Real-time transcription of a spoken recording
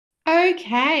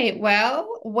Okay,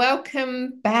 well,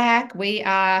 welcome back. We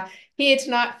are here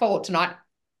tonight for tonight.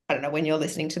 I don't know when you're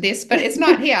listening to this, but it's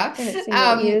not here. When it's in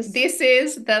your ears. This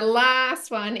is the last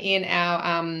one in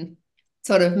our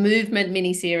sort of movement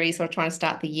mini series. We're trying to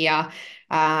start the year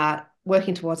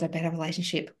working towards a better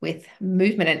relationship with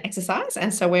movement and exercise.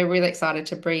 And so we're really excited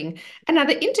to bring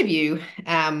another interview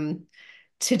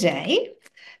today.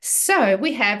 So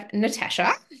we have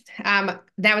Natasha.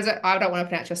 That was I don't want to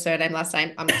pronounce your surname last name.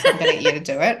 So I'm going to get you to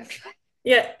do it.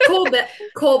 Yeah, Korbut.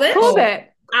 Korbut. Cor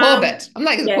Corbett. Corbett. I'm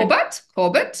like, is it Yeah, Corbett?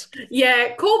 Corbett.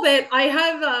 yeah, Korbut.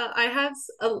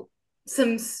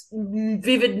 Some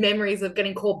vivid memories of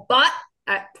getting called butt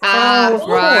at primary Oh, Ah, of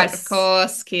school, right, of course.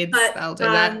 course, kids, but they'll do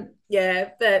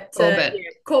that. Corbett. yeah,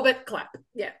 Korbut clap.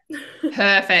 Yeah.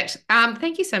 Perfect.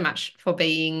 Thank you so much for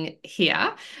being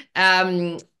here.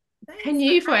 Um, can Thanks for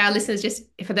you, for our having me. listeners, just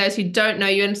for those who don't know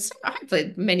you, and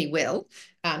hopefully many will,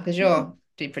 because you're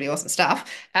doing pretty awesome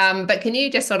stuff. But can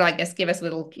you just sort of, I guess, give us a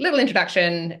little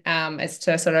introduction as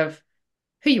to sort of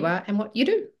who you are and what you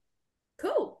do?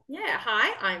 Cool. Yeah.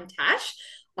 Hi, I'm Tash.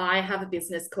 I have a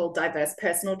business called Diverse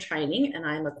Personal Training, and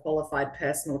I'm a qualified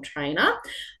personal trainer.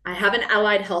 I have an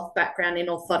allied health background in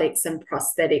orthotics and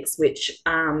prosthetics, which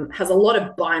has a lot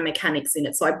of biomechanics in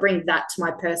it. So I bring that to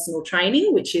my personal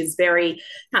training, which is very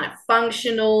kind of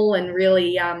functional and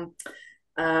really,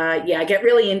 I get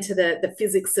really into the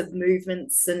physics of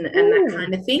movements and that Ooh,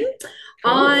 kind of thing. Cool.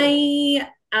 I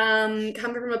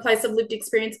come from a place of lived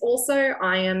experience also.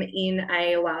 I am in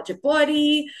a larger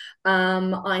body.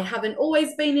 I haven't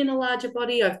always been in a larger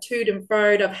body. I've toed and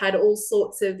froed. I've had all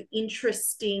sorts of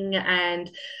interesting and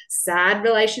sad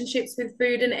relationships with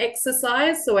food and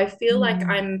exercise. So I feel like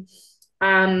Mm.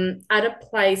 I'm at a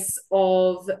place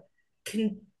of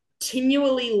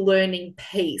continually learning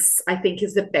piece, I think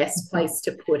is the best place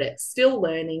to put it. Still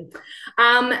learning.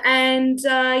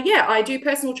 I do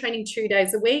personal training 2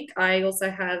 days a week. I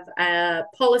also have a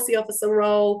policy officer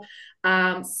role.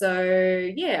 I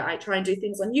try and do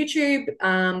things on YouTube,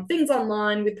 things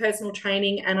online with personal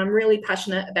training, and I'm really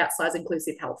passionate about size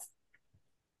inclusive health.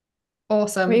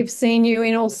 Awesome. we've seen you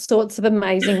in all sorts of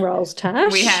amazing roles, We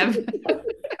Tash. have.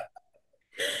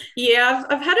 Yeah,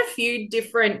 I've had a few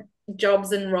different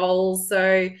jobs and roles.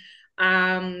 Um,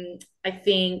 I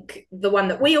think the one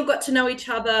that we all got to know each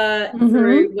other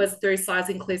through Hmm. was through Size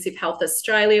Inclusive Health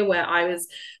Australia, where I was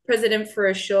president for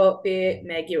a short bit.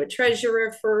 Meg, you were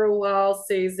treasurer for a while.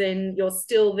 Susan, you're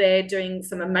still there doing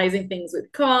some amazing things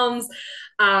with comms.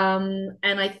 And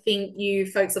I think you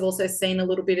folks have also seen a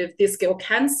little bit of This Girl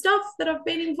Can stuff that I've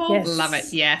been involved Love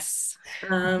it. Yes.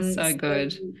 Yes. in. So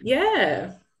good.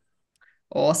 Yeah.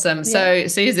 Awesome. Yeah. So,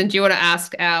 Susan, do you want to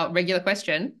ask our regular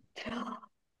question?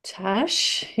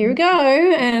 Tash, here we go.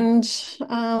 And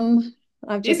I'm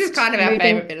This is just kind of our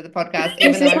favorite moving. bit of the podcast,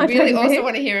 even This though is I my really favorite also bit.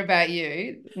 want to hear about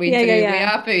you. We Yeah, yeah, do. We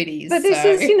yeah. are foodies. But this So,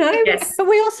 is, Yes. but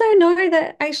we also know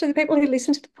that actually the people who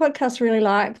listen to the podcast really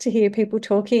like to hear people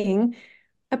talking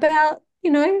about,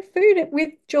 food with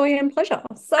joy and pleasure.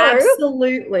 So,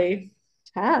 Absolutely.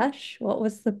 Tash, what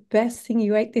was the best thing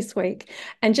you ate this week?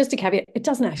 And just a caveat, it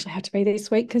doesn't actually have to be this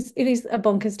week because it is a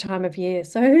bonkers time of year.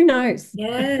 So who knows? Who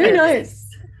Yes. knows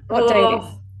what day it is?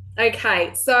 Oh,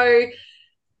 okay. So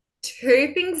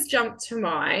two things jump to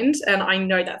mind, and I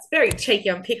know that's very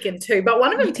cheeky. I'm picking two, but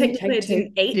one of You them can technically I take two.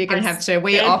 didn't eat. you can I have to.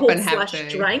 We often sampled have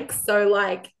slash to. drank, so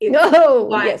like it's Oh,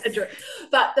 quite yes. a drink.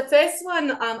 But the first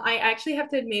one, I actually have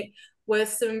to admit, were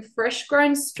some fresh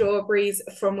grown strawberries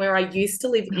from where I used to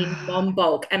live in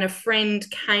Monbulk. And a friend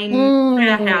came to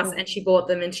our house Mm. and she bought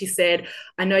them and she said,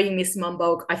 I know you miss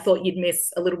Monbulk. I thought you'd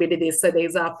miss a little bit of this. So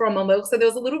these are from Monbulk. So there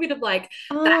was a little bit of like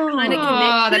that kind of Oh, Oh,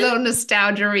 that connection. little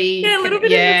nostalgia-y, Yeah, a little bit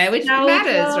of yeah, which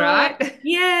matters, nostalgia. right?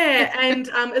 Yeah. And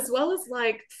as well as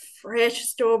like fresh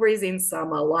strawberries in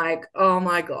summer. Like, oh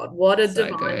my God, what a So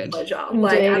divine good. pleasure.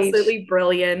 Like, indeed. absolutely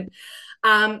brilliant.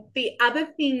 The other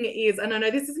thing is, and I know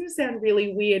this is going to sound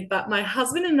really weird, but my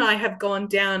husband and I have gone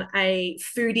down a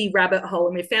foodie rabbit hole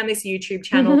and we found this YouTube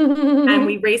channel and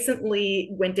we recently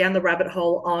went down the rabbit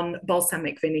hole on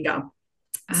balsamic vinegar.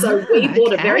 So we Ah,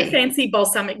 bought a very okay. fancy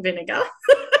balsamic vinegar,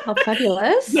 Oh,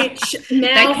 fabulous. which They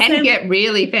now can sends, get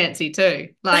really fancy too. they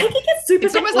can Like get super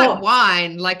it's fancy. almost like Oh,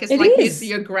 wine. Like it's It like is.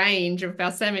 your Grange of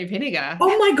balsamic vinegar.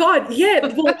 oh my God. Yeah.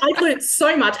 Well, I learned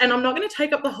so much. And I'm not going to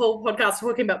take up the whole podcast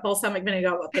talking about balsamic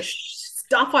vinegar, but the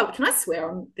stuff I can I swear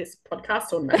on this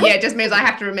podcast or no? Yeah, it just means I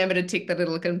have to remember to tick the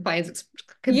little You can contains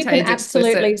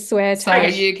absolutely explicit. swear, So Okay.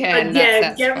 Tash. you can. That's Yeah,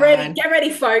 that's fine. get ready,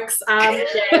 folks.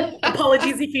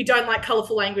 Apologies if you don't like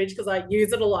colorful language because I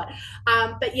use it a lot.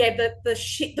 But yeah, the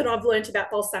shit that I've learned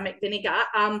about balsamic vinegar.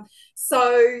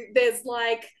 So there's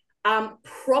like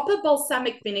proper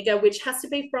balsamic vinegar, which has to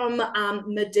be from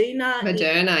Medina.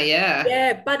 Moderna, yeah.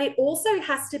 Yeah, but it also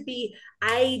has to be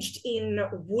aged in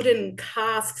wooden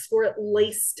casks for at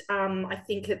least, I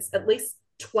think it's at least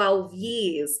 12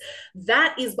 years.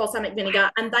 That is balsamic vinegar,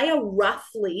 and they are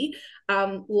roughly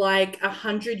like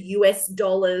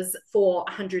 $100 for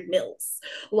 100 mils.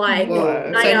 Like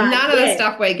Whoa. they So are, none of the yeah.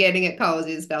 stuff we're getting at Coles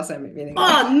is balsamic vinegar.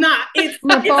 Oh no,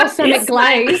 My balsamic it's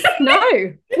glaze.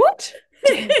 No. What?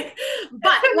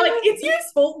 but like it's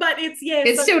useful, but it's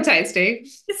It's so still tasty.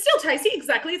 it's still tasty,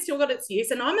 exactly. It's still got its use.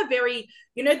 And I'm a very,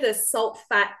 the salt,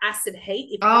 fat, acid, heat.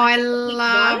 If Oh, I I pick one,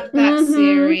 love that I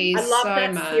series love so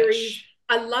that series. much.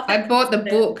 I love I that bought the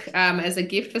concept. book as a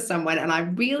gift for someone, and I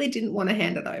really didn't want to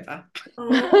hand it over.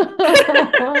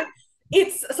 Oh.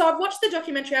 So I've watched the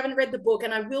documentary, I haven't read the book,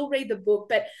 and I will read the book,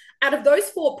 but out of those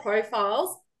 4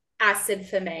 profiles, acid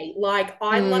for me. Like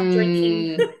I love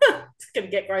drinking, it's gonna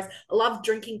get gross. I love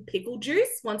drinking pickle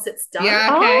juice once it's done.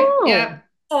 Yeah, okay. Oh. Yeah.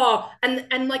 Oh,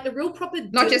 and like the real proper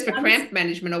Not just for ones. cramp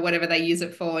management or whatever they use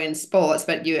it for in sports,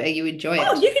 but you enjoy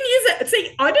Oh, it. you can use it.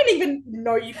 See, I don't even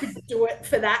know you could do it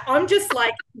for that. I'm just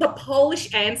like the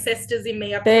Polish ancestors in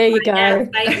me are There you go. out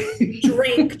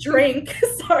saying, drink.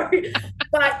 So,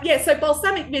 but yeah, so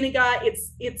balsamic vinegar,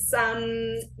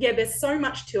 there's so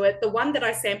much to it. The one that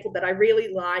I sampled that I really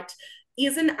liked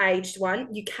is an aged one.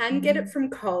 You can get it from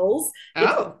Coles. It's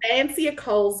a Oh. fancier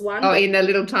Coles one, Oh, but in a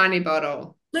little tiny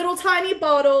bottle. little tiny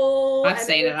bottle. I've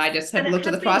seen it. I just have looked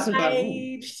at the price and gone, ooh.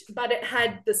 Aged, but it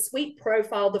had the sweet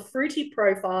profile, the fruity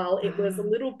profile. It was a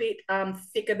little bit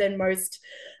thicker than most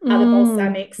other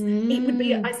balsamics. It would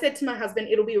be, I said to my husband,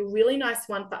 it'll be a really nice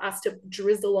one for us to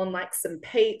drizzle on like some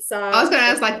pizza. I was going to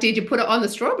ask, like, did you put it on the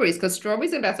strawberries? Because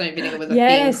strawberries and balsamic vinegar was a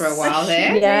Yes. thing for a while I there.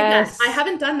 should do that. Yes. I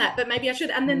haven't done that, but maybe I should.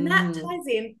 And then that ties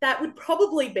in. That would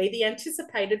probably be the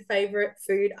anticipated favorite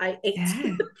food I eat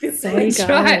this There you week. go.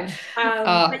 Right.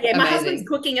 But yeah, my husband's Amazing.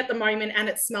 cooking at the moment and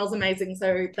it smells amazing.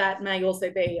 So that may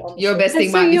also be on the Your short best And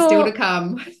thing so might be still your to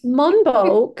come.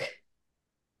 Monbulk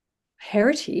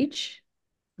heritage,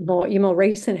 your more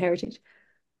recent heritage.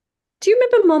 Do you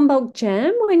remember Monbulk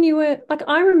jam when you were like?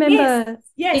 I remember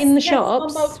in the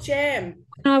shops Korbut jam.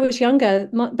 when I was younger,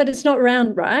 but it's not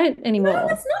around right No, anymore.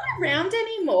 it's not around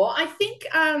anymore. I think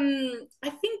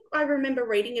I remember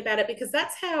reading about it because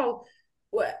that's how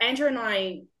Andrew and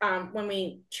I, when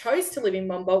we chose to live in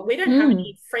Monbulk, we don't have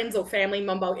any friends or family in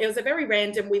Monbulk. It was a very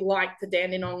random, we liked the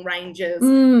Dandenong Ranges,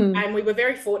 and we were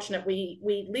very fortunate. We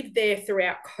lived there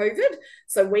throughout COVID,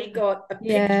 so we got a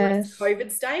picturesque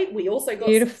COVID stay. We also got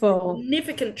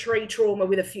significant tree trauma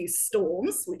with a few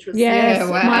storms, which was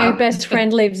my best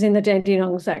friend lives in the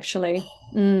Dandenongs actually.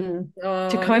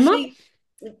 Tacoma.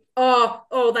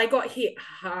 They got hit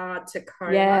hard,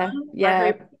 Tacoma.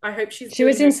 Yeah. I hope she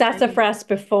was in Sassafras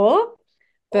before,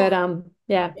 but I know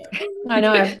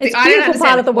it's a beautiful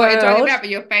part of the world. You're talking about, but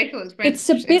your facial it's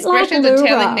a bit like Lura are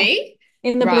telling me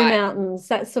in the Blue Mountains.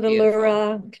 That sort of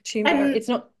Lura, Kachuma. It's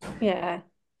not, Yeah,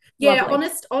 lovely.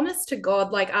 honest to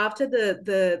God, like after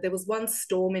there was one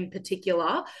storm in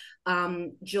particular,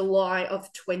 July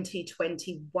of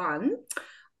 2021,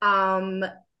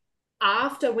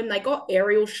 after when they got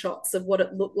aerial shots of what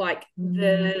it looked like,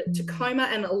 the Tacoma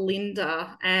and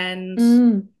Olinda,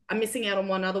 and I'm missing out on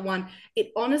one other one.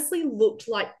 It honestly looked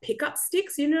like pickup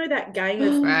sticks. You know that game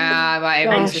of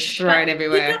everything's just thrown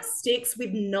everywhere. Pickup sticks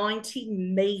with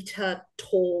 90-meter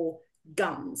tall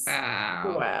gums.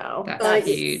 Wow, that's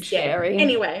huge. Scary.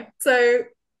 Anyway, so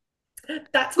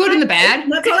that's good and the bad.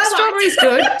 Strawberries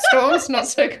good. Storms not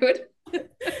so good.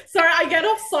 Sorry, I get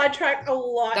off sidetrack a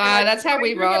lot. That's how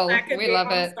we roll. We love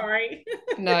it. Sorry.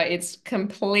 No, it's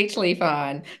completely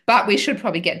fine. But we should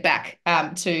probably get back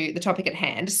to the topic at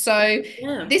hand. So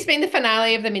this being the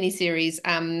finale of the mini-series,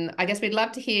 I guess we'd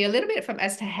love to hear a little bit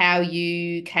as to how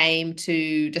you came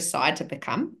to decide to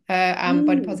become a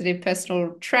body positive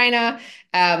personal trainer,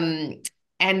 and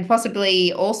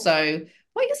possibly also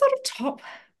what your sort of top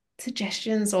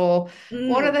suggestions or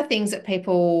what are the things that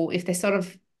people, if they're sort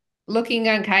of looking,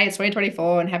 okay, it's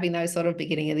 2024 and having those sort of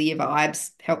beginning of the year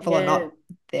vibes, helpful or not,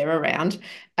 they're around.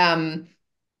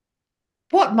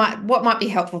 What might be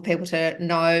helpful for people to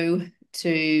know if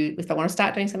they want to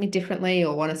start doing something differently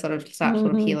or want to sort of start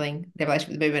sort of healing their relationship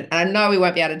with the movement? And I know we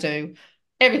won't be able to do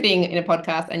everything in a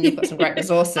podcast, and you've got some great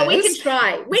resources. But we can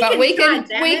try.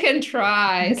 We can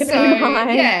try. So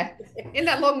in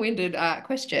that long-winded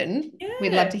question,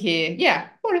 we'd love to hear. Yeah,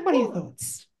 what are your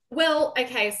thoughts? Well,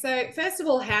 okay, so first of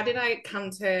all, how did I come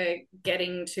to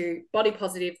getting to body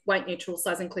positive, weight neutral,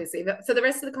 size inclusive? For the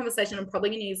rest of the conversation, I'm probably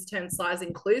going to use the term size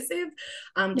inclusive,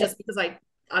 just because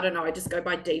I don't know, I just go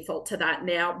by default to that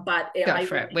now, but Go I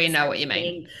for it. We know what you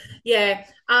mean. Yeah.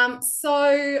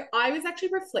 So I was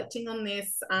actually reflecting on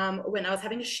this when I was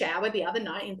having a shower the other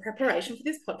night in preparation for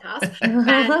this podcast. And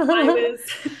I was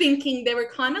thinking there were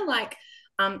kind of like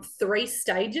three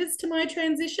stages to my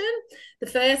transition. The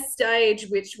first stage,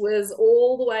 which was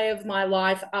all the way of my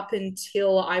life up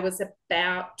until I was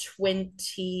about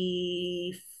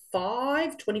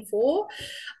 25, 24.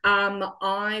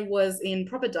 I was in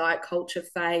proper diet culture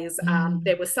phase.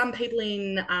 There were some people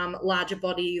in larger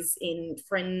bodies in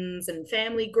friends and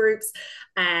family groups,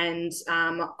 and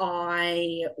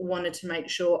I wanted to make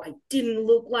sure I didn't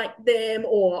look like them,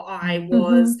 or I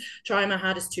was trying my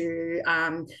hardest to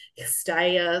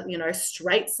stay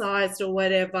straight sized or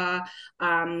whatever.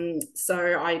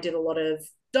 So I did a lot of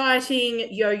dieting,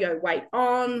 yo-yo weight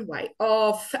on, weight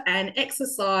off, and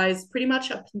exercise pretty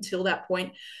much up until that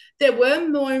point. There were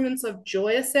moments of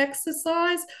joyous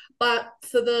exercise, but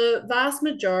for the vast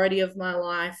majority of my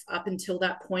life up until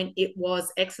that point, it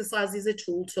was exercise is a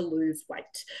tool to lose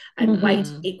weight, and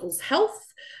weight equals health,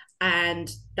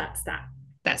 and that's that.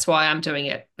 That's why I'm doing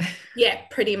it. Yeah,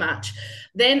 pretty much.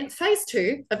 Then phase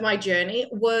 2 of my journey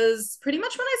was pretty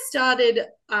much when I started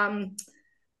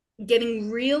getting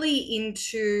really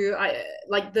into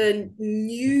like the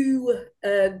new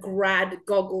grad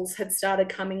goggles had started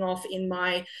coming off in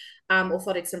my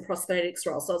orthotics and prosthetics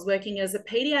role. So I was working as a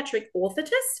pediatric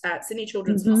orthotist at Sydney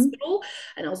Children's Hospital,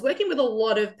 and I was working with a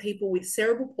lot of people with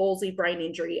cerebral palsy, brain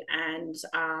injury, and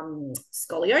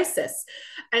scoliosis.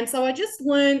 And so I just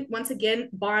learned, once again,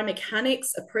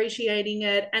 biomechanics, appreciating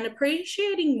it, and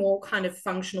appreciating more kind of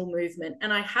functional movement.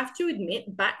 And I have to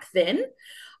admit, back then,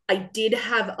 I did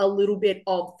have a little bit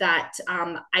of that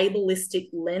ableistic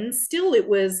lens still. It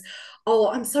was, oh,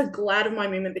 I'm so glad of my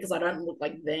movement because I don't look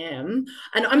like them.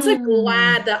 And I'm so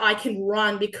glad that I can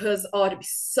run because, oh, it'd be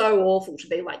so awful to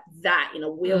be like that in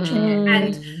a wheelchair.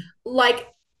 And like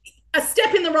a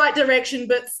step in the right direction,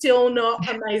 but still not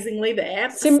amazingly there.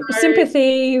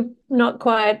 Sympathy, not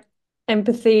quite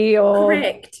empathy or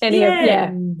correct. Any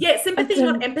yeah, sympathy,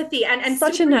 not empathy, and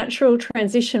such a natural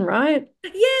transition, right?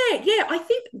 Yeah. I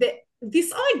think that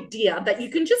this idea that you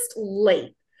can just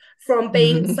leap from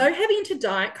being so heavy into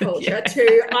diet culture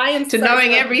to I am to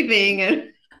knowing everything, and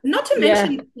not to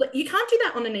mention you can't do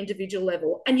that on an individual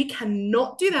level, and you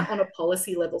cannot do that on a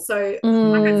policy level. So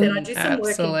like I said, I do some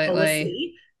work in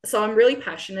policy, so I'm really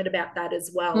passionate about that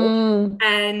as well.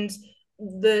 And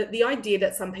the idea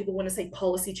that some people want to see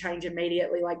policy change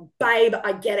immediately, like, babe,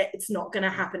 I get it, it's not going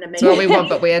to happen immediately. That's what we want,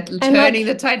 but we are turning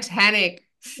the Titanic.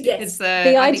 Yes, it's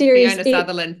the idea is Fiona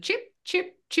Sutherland, chip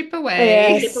away.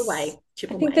 Yes. Chip away.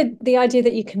 I think that the idea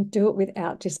that you can do it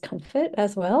without discomfort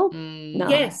as well. No,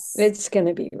 yes, it's going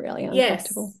to be really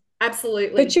uncomfortable. Yes,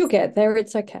 absolutely. But you'll get there.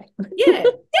 It's okay. Yeah.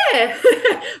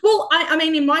 Well, I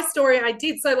mean, in my story, I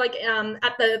did. So like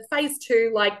at the phase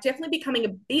 2, like definitely becoming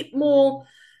a bit more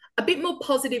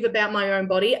positive about my own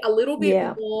body, a little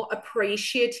bit more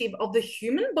appreciative of the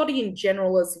human body in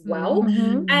general as well.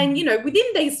 And, within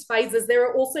these phases, there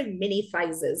are also many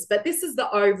phases, but this is the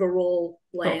overall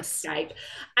landscape.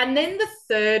 And then the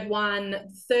third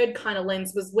kind of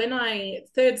lens was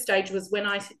third stage was when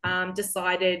I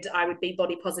decided I would be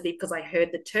body positive because I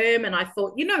heard the term and I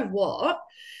thought, you know what,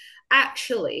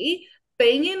 actually,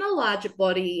 being in a larger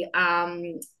body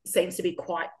seems to be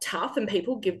quite tough and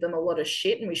people give them a lot of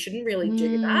shit and we shouldn't really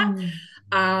do that.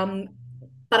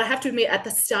 But I have to admit, at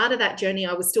the start of that journey,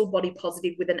 I was still body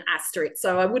positive with an asterisk.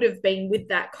 So I would have been with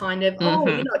that kind of,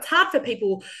 it's hard for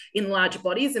people in larger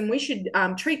bodies and we should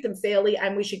treat them fairly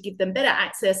and we should give them better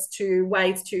access to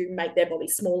ways to make their body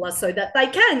smaller so that they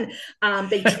can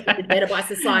be treated better by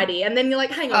society. And then you're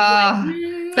like, hang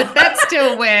on. But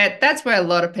that's where a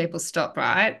lot of people stop,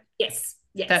 right? Yes.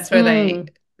 That's where they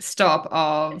stop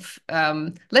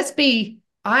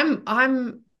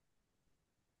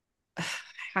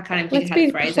how can I think how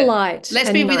to phrase polite. Let's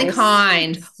be really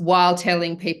kind while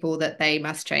telling people that they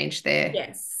must change their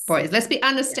bodies. Let's be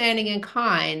understanding and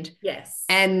kind. Yes.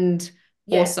 And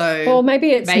also or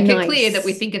maybe it's make it clear that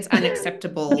we think it's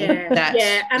unacceptable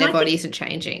that their body isn't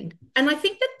changing. And I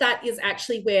think that is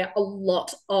actually where a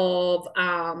lot of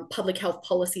public health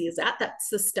policy is at. That's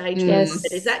the stage where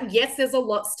it is at. Yes, there's a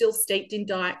lot still steeped in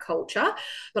diet culture,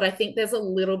 but I think there's a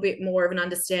little bit more of an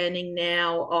understanding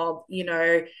now of,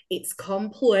 it's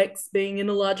complex being in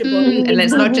a larger body. And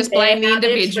let's not just blame the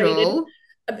individual.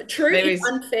 True, it's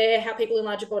unfair how people in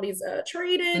larger bodies are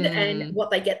treated and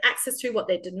what they get access to, what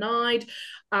they're denied.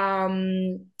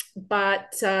 I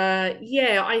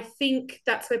think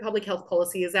that's where public health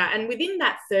policy is at. And within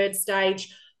that third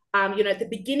stage, at the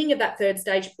beginning of that third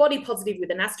stage, body positive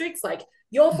with an asterisk, like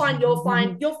you're fine, you're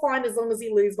fine, you're fine as long as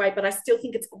you lose weight, but I still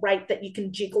think it's great that you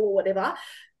can jiggle or whatever.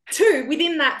 Two,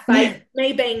 within that phase,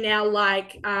 me being now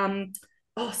like, I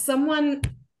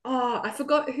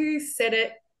forgot who said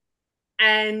it.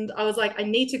 And I was like, I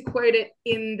need to quote it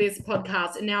in this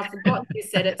podcast. And now I've forgotten who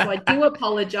said it. So I do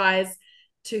apologize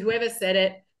to whoever said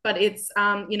it. But it's,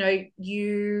 I've even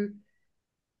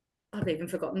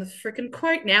forgotten the freaking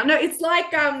quote now. No, it's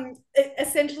like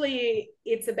essentially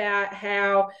it's about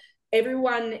how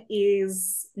everyone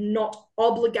is not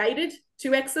obligated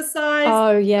to exercise.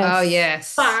 Oh, yes. Oh,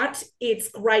 yes. But it's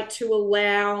great to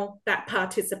allow that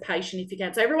participation if you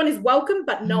can. So everyone is welcome,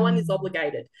 but no one is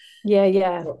obligated. Yeah,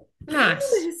 yeah. I can't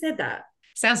Nice. remember who said that.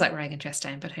 Sounds like Reagan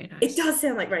Chastain, but who knows? It does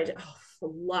sound like Reagan. Oh, I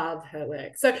love her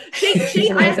work. So I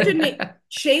have to admit,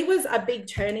 she was a big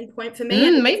turning point for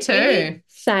me. Me too. Really,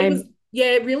 Same.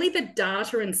 really the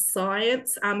data and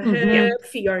science. Her,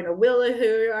 Fiona Willer,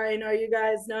 who I know you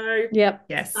guys know. Yep.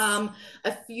 Yes. A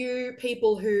few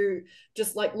people who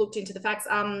just like looked into the facts.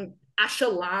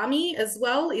 Asha Lamy as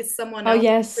well is someone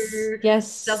else who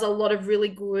does a lot of really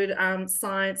good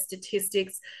science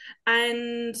statistics.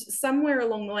 And somewhere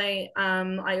along the way,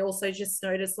 I also just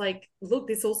noticed, like, look,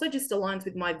 this also just aligns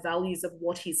with my values of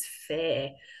what is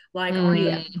fair. Like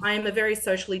I am a very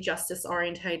socially justice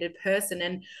orientated person.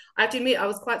 And I have to admit, I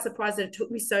was quite surprised that it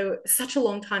took me such a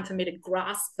long time for me to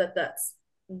grasp that that's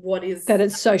what is. That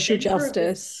it's social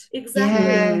justice.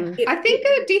 Exactly. Yeah. I think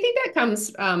do you think that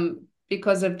comes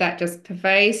because of that just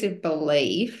pervasive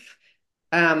belief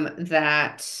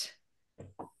that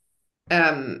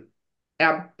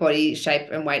our body shape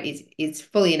and weight is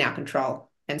fully in our control,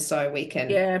 and so we can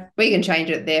change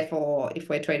it. Therefore, if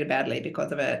we're treated badly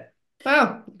because of it,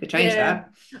 well, we could change that.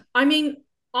 I mean,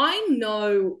 I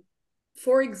know,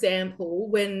 for example,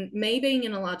 when me being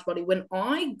in a large body, when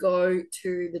I go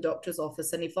to the doctor's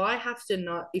office, and if I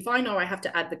know I have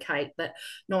to advocate that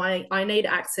no, I need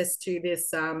access to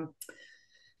this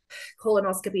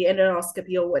colonoscopy,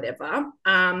 endoscopy, or whatever,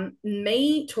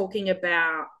 me talking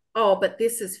about, oh, but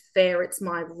this is fair, it's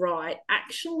my right,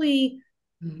 actually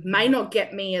may not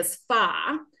get me as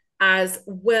far as,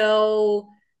 well,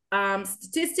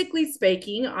 statistically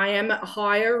speaking, I am at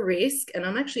higher risk, and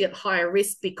I'm actually at higher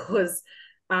risk because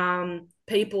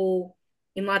people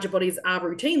in larger bodies are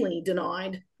routinely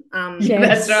denied.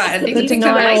 That's right. And the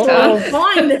denial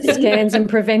of scans and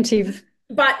preventive.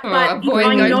 But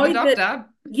I know that,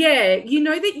 you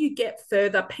know that you get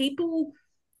further. People,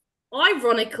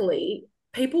 ironically,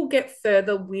 people get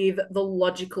further with the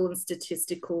logical and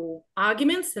statistical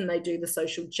arguments than they do the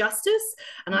social justice.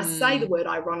 And I say the word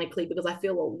ironically because I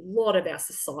feel a lot of our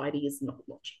society is not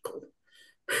logical.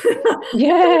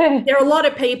 There are a lot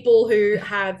of people who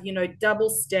have, double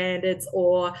standards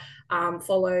or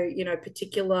follow,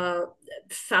 particular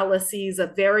fallacies,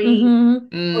 are very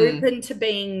open to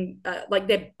being like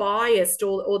they're biased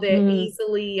or they're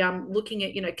easily looking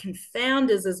at,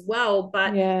 confounders as well,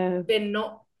 but they're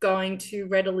not going to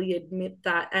readily admit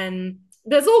that. And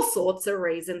there's all sorts of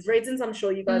reasons I'm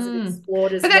sure you guys have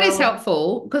explored as well. But that is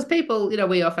helpful because people,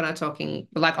 we often are talking,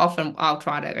 like often I'll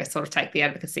try to sort of take the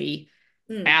advocacy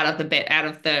out of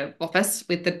the office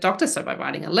with the doctor, so by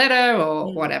writing a letter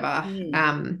or whatever.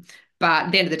 But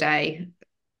at the end of the day,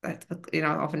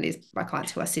 often is my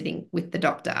clients who are sitting with the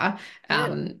doctor.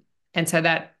 And so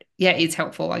that, is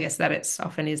helpful. I guess that it's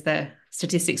often is the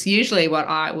statistics. Usually what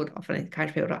I would often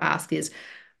encourage people to ask is,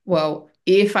 well,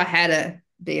 if I had a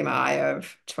BMI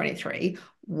of 23,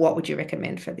 what would you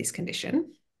recommend for this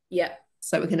condition? Yeah.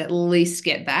 So we can at least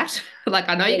get that. Like,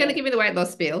 I know you're going to give me the weight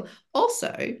loss pill.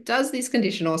 Also, does this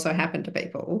condition also happen to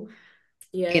people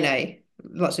in a,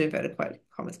 lots of inverted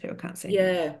commas people can't see.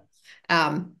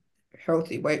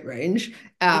 Healthy weight range.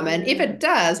 And if it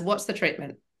does, what's the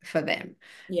treatment for them?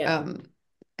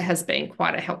 Has been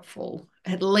quite a helpful,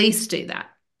 at least do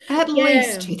that. At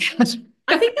least do that.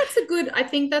 I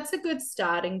think that's a good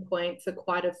starting point for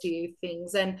quite a few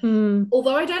things. And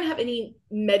although I don't have any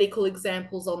medical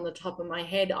examples on the top of my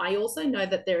head, I also know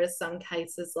that there are some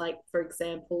cases, like, for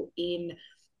example, in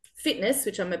fitness,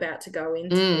 which I'm about to go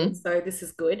into. So this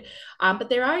is good. But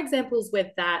there are examples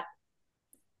where that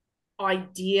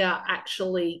idea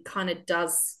actually kind of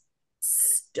does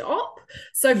stop.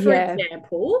 So for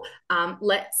example,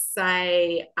 let's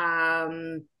say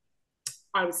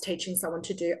I was teaching someone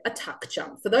to do a tuck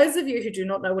jump. For those of you who do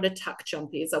not know what a tuck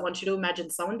jump is, I want you to imagine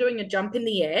someone doing a jump in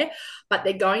the air, but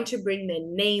they're going to bring their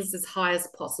knees as high as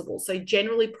possible. So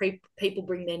generally people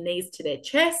bring their knees to their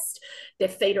chest, their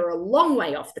feet are a long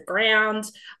way off the ground,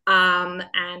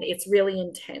 and it's really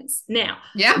intense. Now,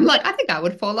 yeah, I'm like, I think I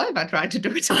would fall over trying to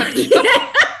do a tuck jump.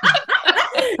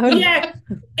 Yeah,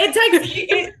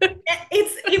 it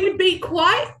would be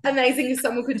quite amazing if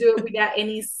someone could do it without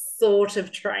any sort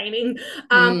of training.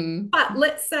 But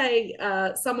let's say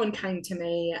someone came to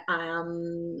me,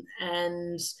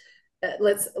 and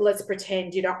let's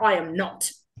pretend, I am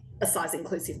not a size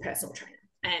inclusive personal trainer,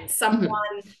 and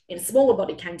someone in a smaller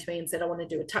body came to me and said, I want to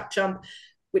do a tuck jump.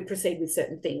 We'd proceed with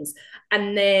certain things.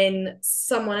 And then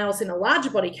someone else in a larger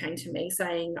body came to me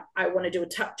saying, I want to do a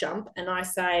tuck jump. And I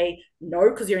say, no,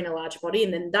 because you're in a large body.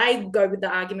 And then they go with the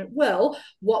argument, well,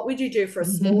 what would you do for a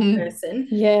small person?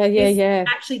 Yeah.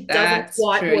 Actually doesn't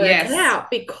quite work out,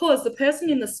 because the person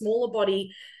in the smaller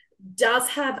body does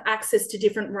have access to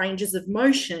different ranges of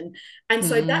motion. And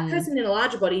so that person in a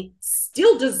larger body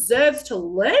still deserves to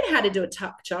learn how to do a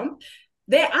tuck jump.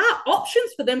 There are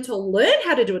options for them to learn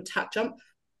how to do a tuck jump,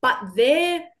 but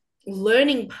their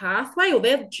learning pathway or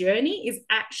their journey is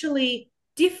actually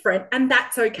different, and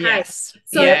that's okay. Yes.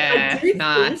 So yeah, I do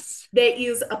nice. think there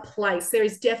is a place. There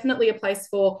is definitely a place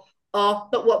for,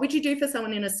 but what would you do for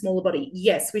someone in a smaller body?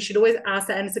 Yes, we should always ask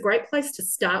that, and it's a great place to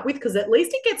start with, because at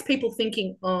least it gets people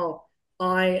thinking,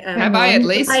 I am Have I at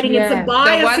least in some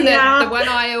bias the one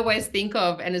I always think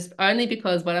of, and it's only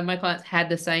because one of my clients had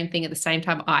the same thing at the same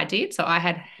time I did. So I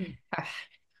had a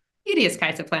hideous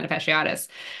case of plantar fasciitis.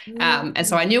 And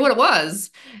so I knew what it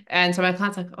was. And so my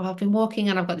client's like, I've been walking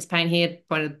and I've got this pain here,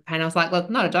 pointed pain. I was like,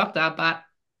 look, not a doctor, but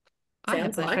I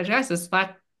have plantar fasciitis.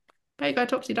 Like, maybe go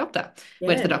talk to your doctor.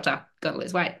 Went to the doctor, got to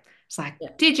lose weight. It's like,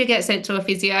 did you get sent to a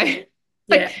physio?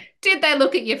 Did they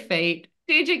look at your feet?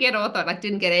 Did you get ortho? Like,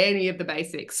 didn't get any of the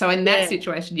basics. So in that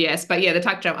situation, yes. But yeah, the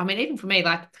tuck jump, I mean, even for me,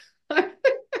 like,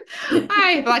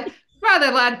 I like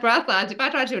rather large breath large. If I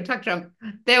tried to do a tuck jump,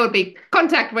 there would be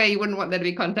contact where you wouldn't want there to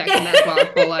be contact, and that's why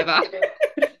I'd fall over.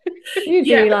 You'd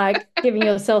be like giving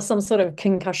yourself some sort of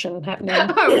concussion happening.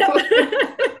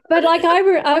 But like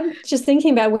I'm just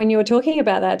thinking about when you were talking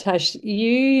about that, Tash,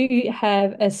 you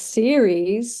have a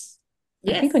series,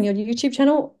 I think, on your YouTube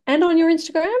channel and on your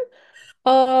Instagram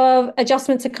of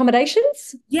adjustments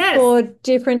accommodations for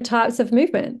different types of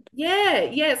movement.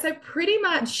 So pretty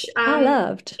much I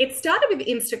loved it. Started with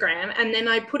Instagram, and then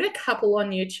I put a couple on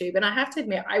YouTube, and I have to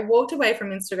admit I walked away from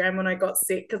Instagram when I got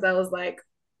sick, because I was like,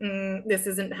 this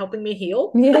isn't helping me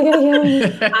heal.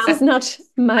 This is not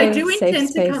my I do intend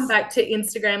space. to come back to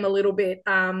Instagram a little bit.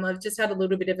 I've just had a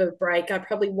little bit of a break. I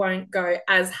probably won't go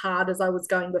as hard as I was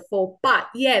going before, but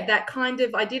that kind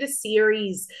of, I did a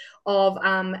series of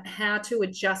how to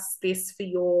adjust this for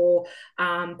your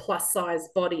plus size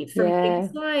body, from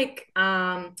things like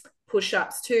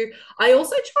push-ups to, I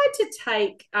also tried to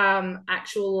take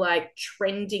actual like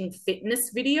trending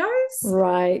fitness videos,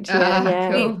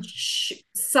 Cool. which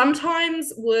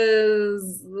sometimes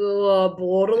was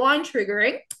borderline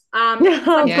triggering.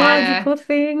 Poor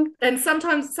thing. And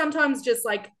sometimes just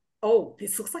like, oh,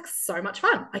 this looks like so much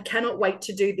fun, I cannot wait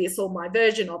to do this, or my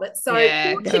version of it. So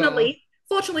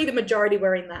fortunately, the majority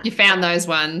were in that. You found those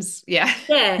ones. Yeah.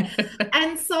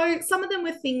 And so some of them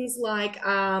were things like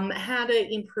how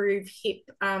to improve hip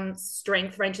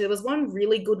strength range. There was one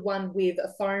really good one with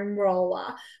a foam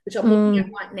roller, which I'm looking at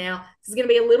right now. This is going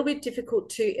to be a little bit difficult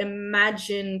to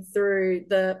imagine through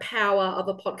the power of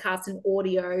a podcast and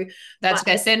audio. That's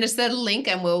okay. Send us the link,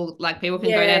 and we'll, like, people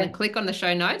can go down and click on the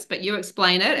show notes, but you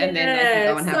explain it, and then they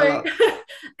can go and have a look.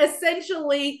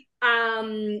 Essentially,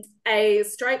 a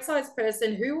straight size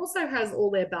person who also has all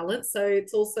their balance. So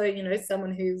it's also,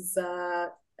 someone who's,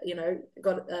 got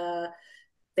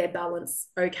their balance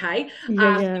okay.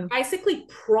 Basically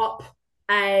prop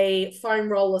a foam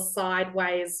roller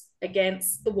sideways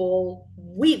against the wall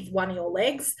with one of your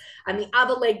legs, and the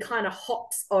other leg kind of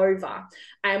hops over.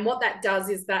 And what that does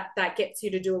is that gets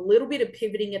you to do a little bit of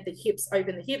pivoting at the hips,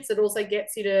 open the hips. It also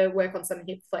gets you to work on some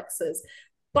hip flexors.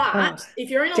 But if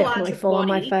you're in a larger fall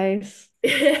body, on my face.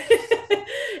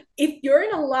 If you're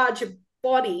in a larger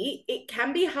body, it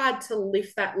can be hard to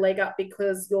lift that leg up,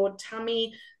 because your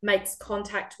tummy makes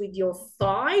contact with your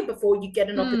thigh before you get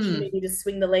an opportunity to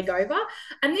swing the leg over.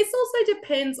 And this also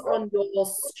depends on your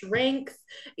strength.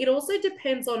 It also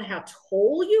depends on how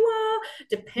tall you are,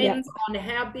 depends on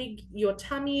how big your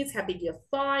tummy is, how big your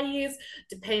thigh is,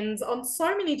 depends on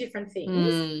so many different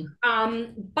things.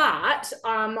 But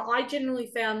I generally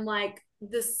found, like,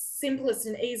 the simplest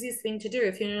and easiest thing to do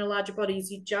if you're in a larger body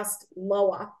is you just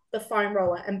lower the foam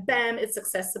roller and bam, it's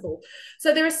accessible.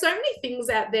 So there are so many things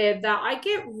out there that I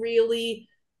get really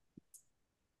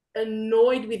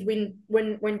annoyed with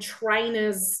when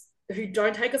trainers who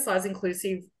don't take a size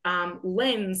inclusive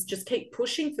lens just keep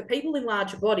pushing for people in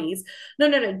larger bodies.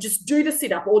 No, just do the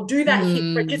sit up or do that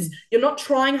hip. Just you're not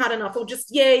trying hard enough, or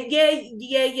just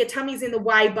your tummy's in the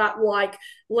way, but like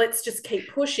let's just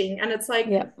keep pushing. And it's like,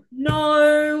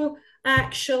 no,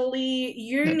 actually,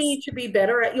 you need to be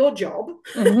better at your job,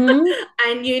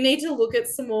 and you need to look at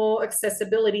some more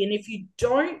accessibility. And if you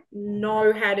don't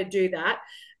know how to do that,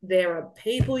 there are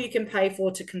people you can pay for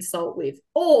to consult with.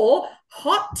 Or,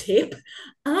 hot tip,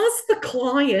 ask the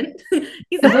client,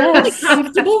 is that really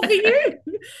comfortable for you?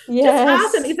 Just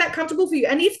ask them, is that comfortable for you?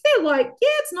 And if they're like, yeah,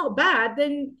 it's not bad,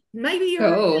 then maybe you're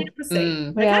okay to proceed.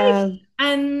 Okay.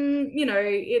 And, you know,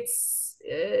 it's,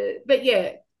 but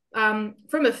yeah,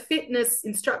 from a fitness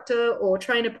instructor or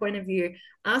trainer point of view,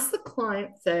 ask the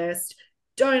client first.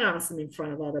 Don't ask them in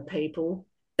front of other people.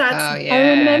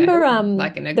 I remember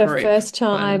like in the first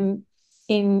time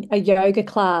in a yoga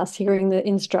class hearing the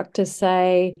instructor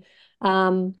say,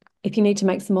 if you need to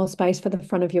make some more space for the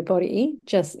front of your body,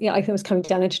 just, I think it was coming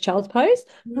down into child's pose.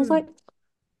 I was like,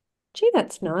 gee,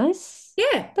 that's nice.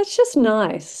 Yeah. That's just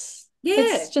nice. Yeah.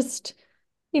 It's just,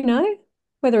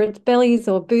 whether it's bellies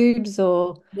or boobs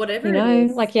or whatever it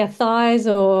is, like your thighs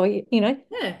or, if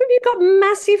you've got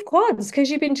massive quads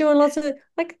because you've been doing lots of,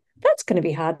 like, that's going to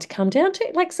be hard to come down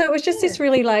to. Like, so it was just this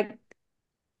really like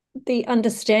the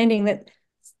understanding that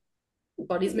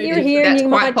bodies moving. You're here and you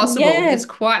might possible. It's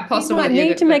quite possible. You might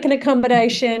need to make an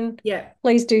accommodation. Yeah.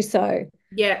 Please do so.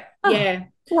 Yeah.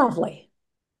 Lovely.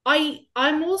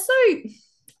 I'm also,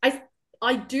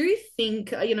 I do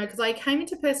think, because I came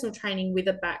into personal training with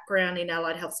a background in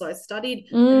allied health. So I studied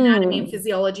anatomy and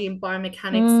physiology and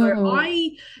biomechanics. So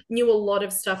I knew a lot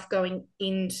of stuff going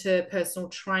into personal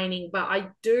training, but I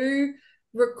do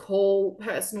recall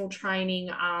personal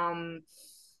training, I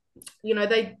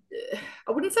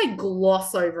wouldn't say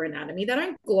gloss over anatomy. They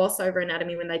don't gloss over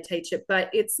anatomy when they teach it, but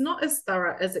it's not as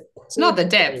thorough as it could. It's not the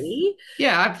depth.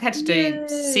 Yeah, I've had to do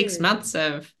 6 months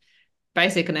of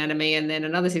basic anatomy and then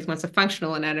another 6 months of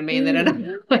functional anatomy and then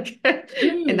another,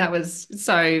 and that was,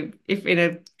 so if in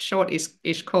a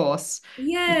short-ish course,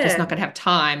 you're just not going to have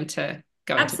time to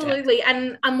go absolutely into depth.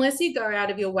 And unless you go out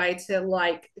of your way to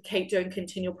like keep doing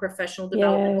continual professional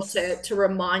development or to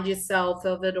remind yourself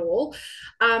of it all,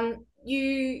 I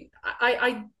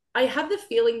have the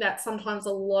feeling that sometimes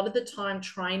a lot of the time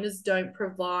trainers don't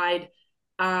provide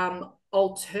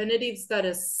alternatives that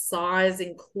are size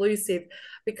inclusive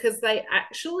because they're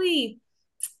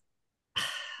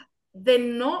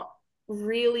not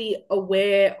really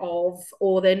aware of,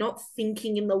 or they're not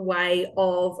thinking in the way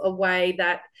of a way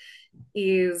that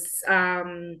is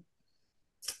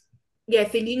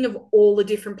thinking of all the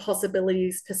different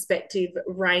possibilities, perspective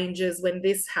ranges. When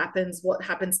this happens, what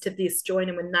happens to this joint,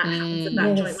 and when that happens to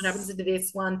that joint, what happens to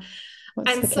this one?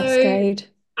 What's the cascade?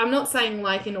 I'm not saying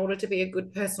like in order to be a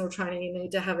good personal trainer you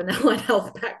need to have an allied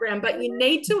health background, but you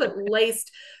need to at least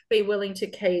be willing to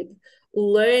keep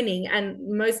learning, and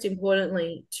most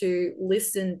importantly to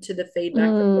listen to the feedback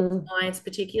of clients,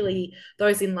 particularly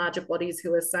those in larger bodies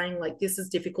who are saying like, this is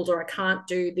difficult, or I can't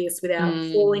do this without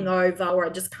falling over, or I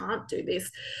just can't do this.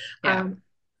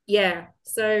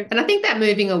 So, and I think that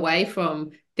moving away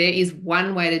from there is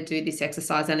one way to do this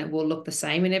exercise and it will look the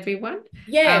same in everyone.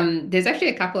 There's actually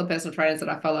a couple of personal trainers that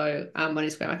I follow on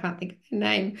Instagram. I can't think of the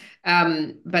name,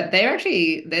 but they're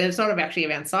sort of actually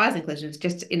around size inclusion. It's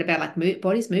just in about like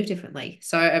bodies move differently.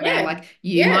 So about like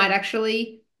you might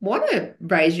actually want to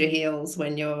raise your heels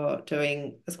when you're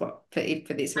doing a squat for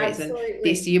this reason.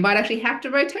 This, you might actually have to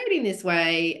rotate in this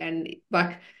way, and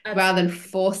like rather than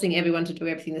forcing everyone to do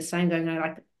everything the same, going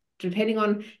like depending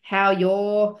on how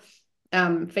your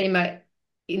femur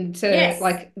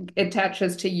like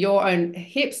attaches to your own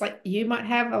hips, like you might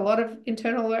have a lot of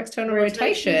internal or external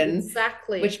rotation,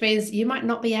 which means you might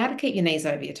not be able to keep your knees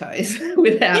over your toes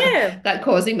without that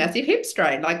causing massive hip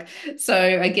strain. Like, so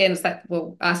again, it's that,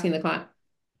 well, asking the client,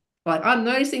 like, I'm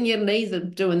noticing your knees are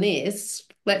doing this,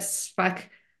 let's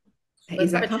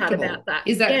is that comfortable?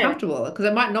 Is that comfortable? Because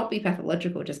it might not be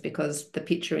pathological just because the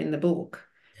picture in the book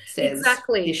says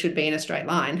this should be in a straight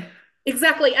line.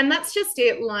 Exactly. And that's just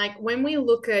it. Like when we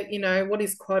look at, what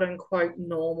is quote unquote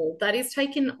normal, that is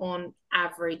taken on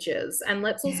averages. And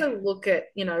let's also look at,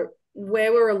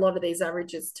 where were a lot of these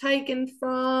averages taken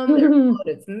from? There are a lot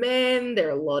of men, there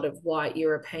are a lot of white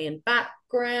European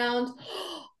background.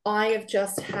 I have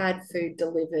just had food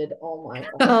delivered. Oh my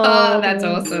God. Oh, that's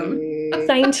awesome.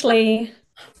 Saintly.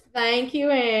 Thank you,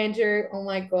 Andrew. Oh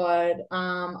my God.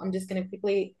 I'm just going to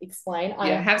quickly explain. I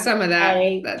Yeah, am have some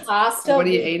having of that. a pasta What are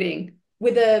you eating?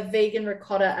 with a vegan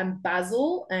ricotta and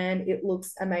basil, and it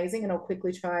looks amazing. And I'll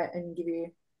quickly try it and give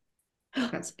you.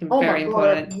 That's Oh my very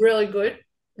God, important. really good.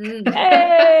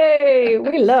 Hey,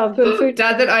 we love good food.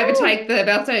 Does it Oh, overtake the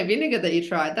balsamic vinegar that you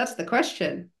tried? That's the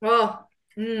question. Oh,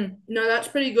 no, that's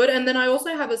pretty good. And then I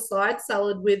also have a side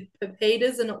salad with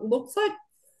pepitas, and it looks like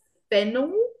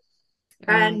fennel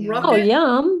Oh, and yum. oh, rocket,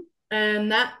 yum.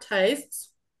 and that tastes.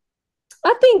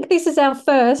 I think this is our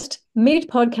first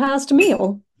mid-podcast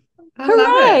meal. I love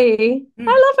it. Hooray! Mm,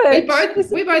 I love We it. both This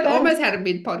is we the both almost best. had a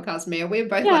mid-podcast meal. We were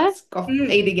both like Yeah, mm.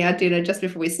 eating our dinner just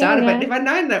before we yeah, started. But yeah. if I'd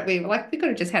known that we could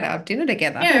have just had our dinner We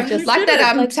together. could have Yeah, we just Like should that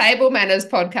have. like, Table Manners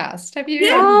podcast. Have you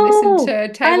Yeah, listened oh, to I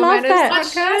Table love Manners that.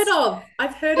 I've heard podcast? of.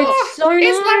 I've heard of. It's Oh, so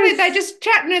it's lovely. They're nice. just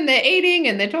chatting and they're eating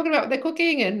and they're talking about what they're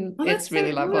cooking and Oh, that's it's so really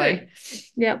good. lovely.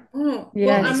 Yep. Well, It's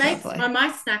Yes. I lovely.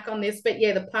 might snack on this, but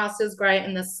yeah, the pasta's great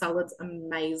and the salad's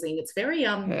amazing. It's very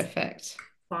Perfect.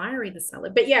 fiery, the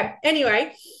salad. But yeah,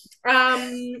 anyway,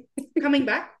 um coming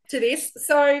back to this.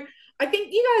 So I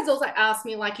think you guys also asked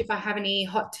me like if I have any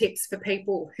hot tips for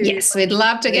people who Yes, we'd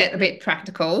love to get a bit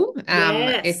practical. If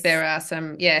Yes. there are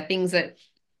some, things that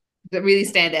really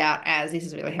stand out as this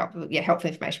is really helpful, helpful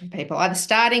information for people, either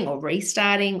starting or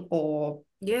restarting or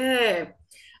Yeah.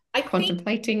 I think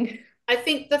contemplating. I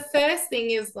think the first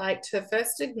thing is like to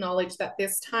first acknowledge that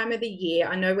this time of the year,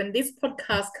 I know when this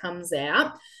podcast comes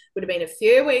out, would have been a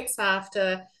few weeks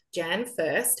after Jan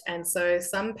 1st. And so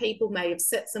some people may have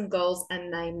set some goals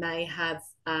and they may have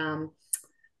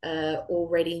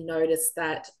already noticed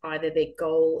that either their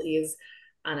goal is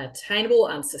unattainable,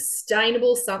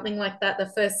 unsustainable, something like that.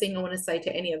 The first thing I want to say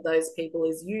to any of those people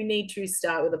is you need to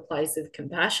start with a place of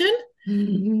compassion.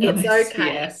 It's Nice, okay.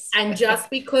 yes. And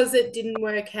just because it didn't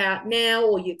work out now,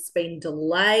 or it's been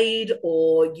delayed,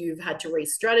 or you've had to re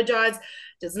strategize,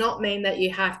 does not mean that you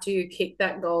have to kick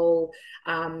that goal,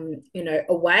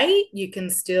 away. You can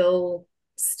still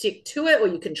stick to it, or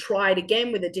you can try it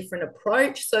again with a different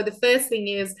approach. So the first thing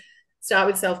is start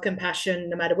with self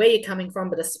compassion, no matter where you're coming from,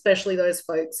 but especially those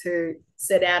folks who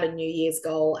set out a New Year's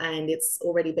goal and it's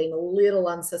already been a little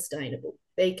unsustainable.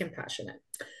 Be compassionate.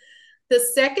 The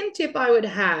second tip I would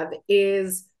have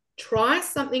is try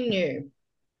something new.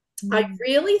 I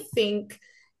really think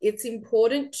it's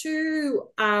important to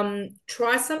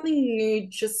try something new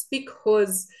just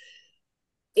because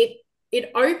it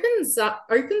it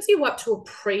opens you up to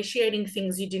appreciating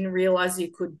things you didn't realize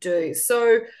you could do.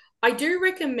 So I do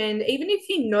recommend, even if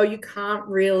you know you can't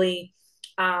really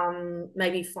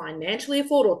maybe financially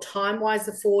afford or time wise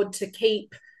afford to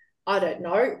keep, I don't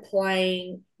know,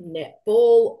 playing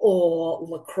netball or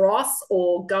lacrosse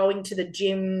or going to the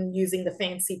gym using the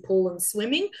fancy pool and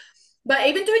swimming. But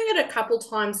even doing it a couple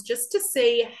times just to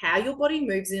see how your body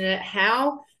moves in it,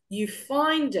 how you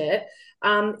find it,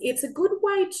 it's a good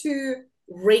way to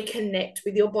reconnect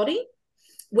with your body.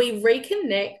 We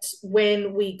reconnect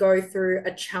when we go through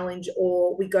a challenge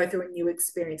or we go through a new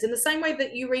experience. In the same way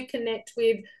that you reconnect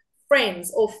with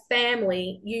friends or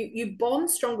family, you bond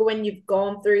stronger when you've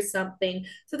gone through something.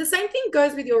 So the same thing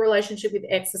goes with your relationship with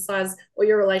exercise or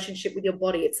your relationship with your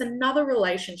body. It's another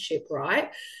relationship, right?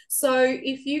 So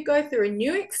if you go through a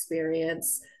new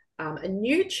experience, a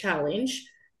new challenge,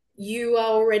 you are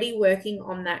already working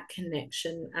on that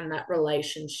connection and that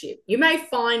relationship. You may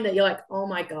find that you're like, oh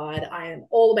my God, I am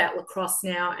all about lacrosse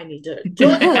now, and you do it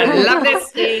I and love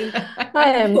investing. I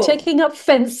am Cool. taking up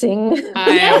fencing.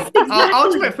 I Yes, am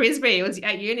ultimate exactly. frisbee. It was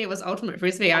at uni. It was ultimate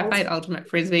frisbee. I played ultimate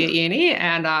frisbee at uni,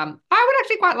 and I would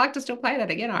actually quite like to still play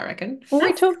that again. I reckon Well, we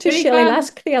That's talked to pretty Shelley fun.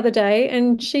 Lask the other day,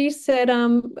 and she said,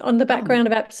 on the Oh, background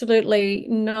of absolutely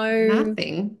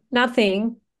nothing.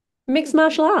 nothing, mixed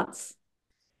martial arts.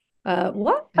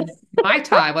 What? My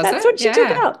tie was That's it? what she took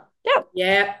Yeah. up.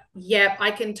 Yep. yeah. I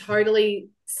can totally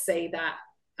see that.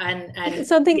 And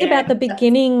So think yeah, about the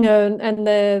beginning and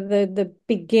the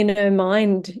beginner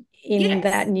mind in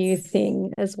that yes. new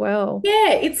thing as well.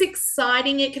 Yeah, it's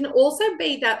exciting. It can also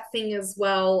be that thing as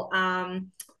well,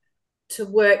 to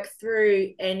work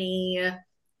through any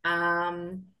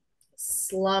um,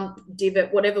 slump,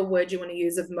 divot, whatever word you want to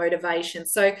use of motivation.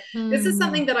 So, this is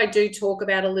something Hmm. that I do talk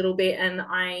about a little bit, and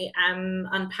I am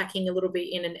unpacking a little bit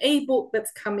in an ebook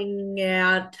that's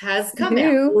has come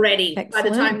out Ooh, already by the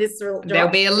time excellent. this There'll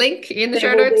drops. be a link in the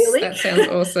There show will be a notes. link. That sounds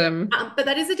awesome. But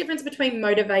that is the difference between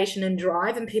motivation and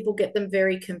drive, and people get them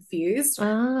very confused.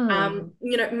 Ah,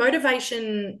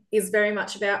 Motivation is very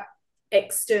much about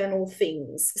external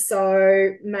things.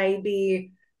 So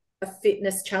maybe a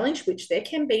fitness challenge, which there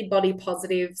can be body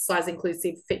positive, size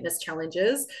inclusive fitness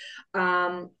challenges.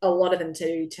 A lot of them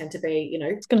do tend to be, you know.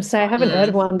 I was going to say, I haven't heard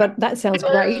of one, but that sounds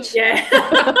great. Yeah.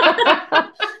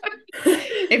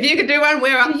 If you could do one,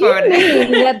 we're up Do for you it.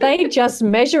 mean that they just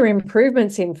measure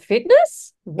improvements in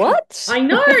fitness? What? I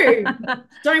know.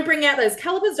 Don't bring out those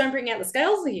calipers. Don't bring out the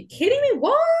scales. Are you kidding me?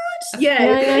 What? Yeah.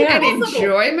 An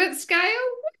enjoyment scale?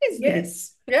 What is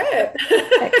this? Yeah.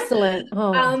 Excellent.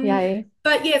 Oh, yay.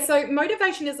 But yeah, so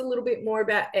motivation is a little bit more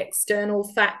about external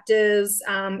factors.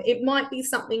 It might be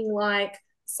something like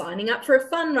signing up for a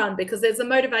fun run because there's a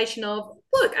motivation of,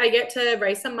 look, I get to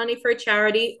raise some money for a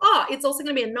charity. Oh, it's also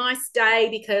going to be a nice day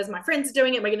because my friends are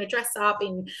doing it. We're going to dress up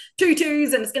in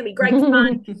tutus and it's going to be great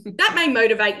fun. That may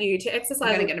motivate you to exercise.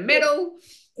 You're going to get a medal.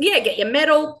 Yeah, get your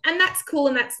medal, and that's cool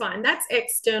and that's fine. That's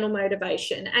external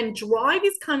motivation. And drive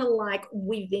is kind of like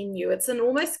within you. It's an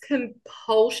almost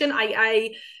compulsion.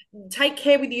 I take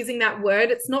care with using that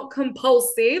word. It's not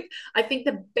compulsive. I think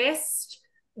the best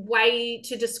way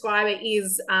to describe it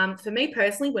is, for me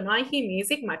personally, when I hear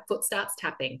music, my foot starts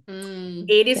tapping.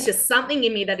 It is just something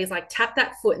in me that is like, tap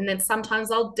that foot, and then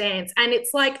sometimes I'll dance. And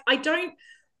it's like, I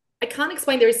can't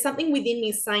explain. There is something within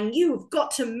me saying, you've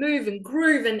got to move and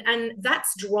groove, and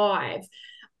that's drive.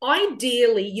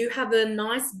 Ideally, you have a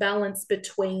nice balance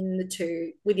between the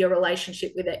two with your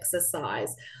relationship with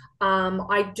exercise.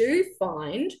 I do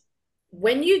find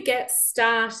when you get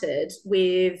started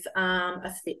with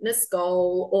a fitness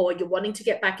goal or you're wanting to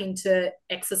get back into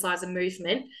exercise and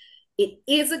movement, it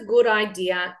is a good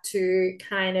idea to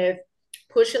kind of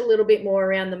push a little bit more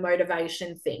around the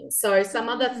motivation thing. So some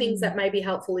other things that may be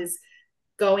helpful is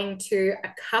going to a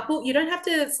couple, you don't have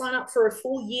to sign up for a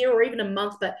full year or even a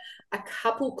month, but a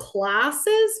couple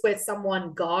classes where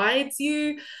someone guides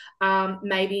you,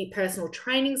 maybe personal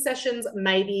training sessions,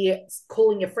 maybe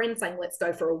calling your friend saying, let's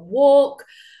go for a walk,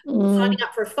 signing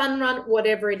up for a fun run,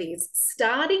 whatever it is.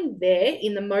 Starting there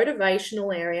in the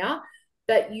motivational area,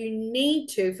 but you need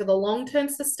to, for the long-term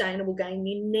sustainable gain,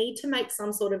 you need to make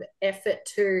some sort of effort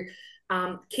to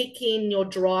kick in your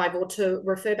drive or to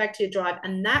refer back to your drive.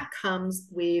 And that comes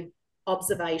with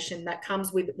observation, that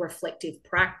comes with reflective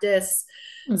practice.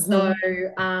 So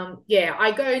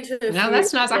I go into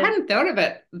that's nice. I hadn't thought of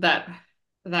it that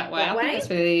way. I think that's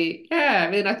really, I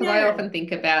mean, because I often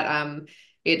think about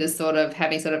it as sort of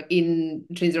having sort of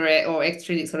intrinsic or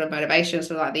extrinsic sort of motivation.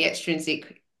 So like the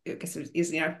extrinsic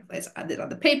is, you know, it's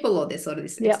other people or there's sort of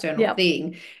this external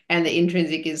thing, and the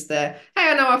intrinsic is the, hey,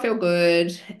 I know I feel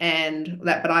good and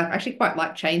that, but I actually quite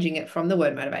like changing it from the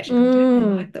word motivation. I don't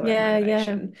really like the word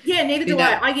motivation. Yeah, neither do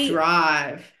I. I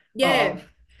drive.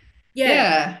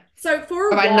 Yeah. So for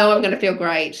a while, I know I'm going to feel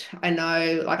great. I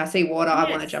know, like I see water, I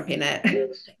want to jump in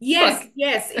it. Yes.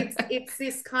 It's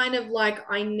this kind of like,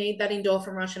 I need that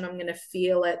endorphin rush and I'm going to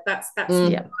feel it. That's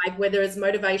drive. Whereas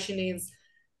motivation is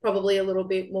probably a little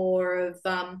bit more of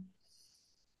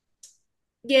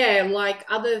like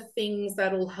other things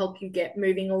that'll help you get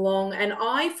moving along. And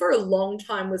I for a long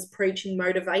time was preaching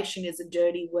motivation is a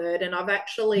dirty word, and I've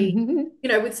actually you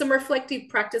know, with some reflective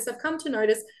practice, I've come to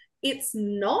notice it's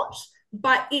not,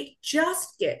 but it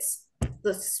just gets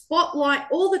the spotlight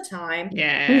all the time,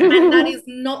 and that is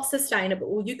not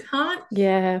sustainable. You can't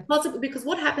possibly, because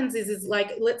what happens is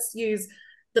like, let's use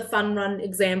the fun run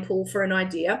example for an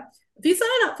idea. If you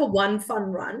sign up for one fun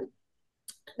run,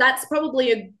 that's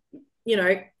probably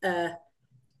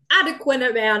adequate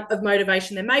amount of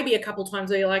motivation. There may be a couple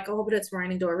times where you're like, oh, but it's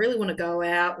raining. Do I really want to go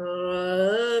out?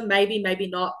 Maybe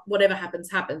not. Whatever happens,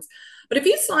 happens. But if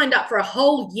you signed up for a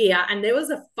whole year and there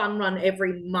was a fun run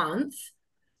every month,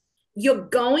 you're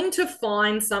going to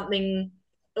find something.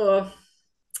 The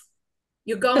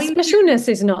specialness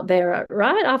is not there,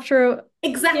 right? After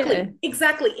exactly.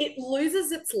 It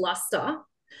loses its luster.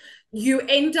 You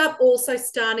end up also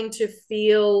starting to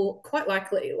feel, quite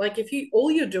likely, like if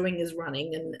all you're doing is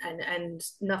running and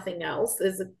nothing else,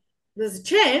 there's a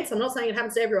chance, I'm not saying it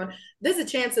happens to everyone, there's a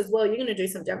chance as well you're going to do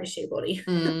some damage to your body.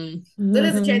 So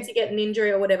there's a chance you get an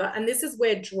injury or whatever. And this is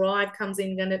where drive comes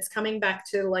in, and it's coming back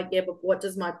to like, but what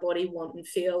does my body want and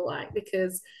feel like?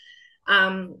 Because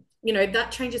you know,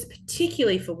 that changes,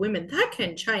 particularly for women. That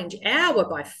can change hour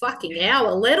by fucking hour,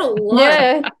 let alone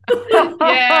let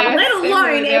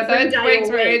alone every day weeks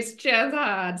where it's just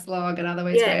hard slog, and other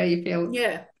weeks where you feel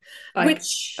like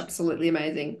which absolutely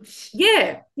amazing.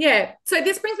 So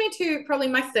this brings me to probably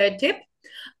my third tip,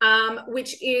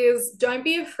 which is don't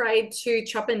be afraid to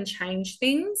chop and change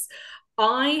things.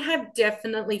 I have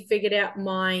definitely figured out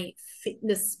my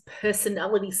fitness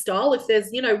personality style. If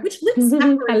there's, you know, which lips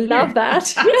I love that.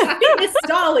 Which fitness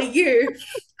style are you?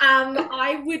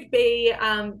 I would be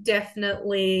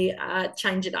definitely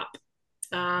change it up.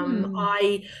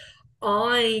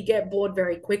 I get bored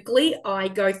very quickly. I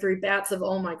go through bouts of,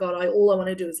 oh my God, all I want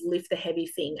to do is lift the heavy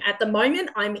thing. At the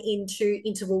moment, I'm into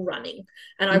interval running,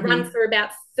 and I run for about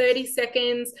 30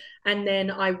 seconds, and then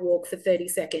I walk for 30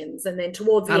 seconds. And then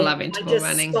towards the end, I just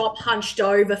running. stop hunched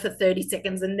over for 30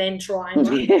 seconds and then try and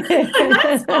run. And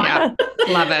that's fine. Yeah,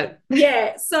 love it.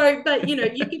 Yeah. So, but you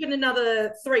give it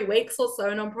another 3 weeks or so,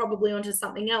 and I'm probably onto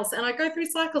something else. And I go through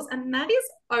cycles, and that is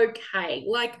okay.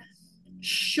 Like,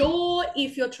 sure,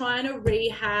 if you're trying to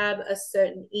rehab a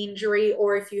certain injury,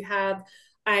 or if you have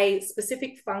a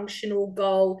specific functional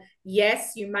goal,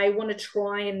 yes, you may want to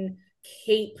try and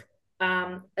keep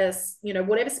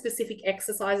whatever specific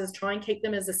exercises, try and keep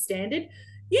them as a standard.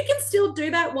 You can still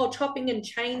do that while chopping and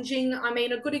changing. I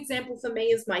mean, a good example for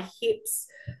me is my hips.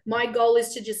 My goal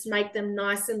is to just make them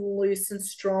nice and loose and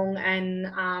strong and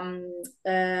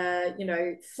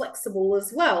flexible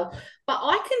as well. But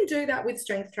I can do that with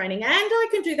strength training, and I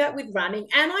can do that with running,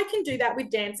 and I can do that with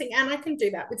dancing, and I can do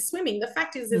that with swimming. The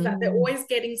fact is that they're always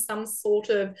getting some sort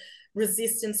of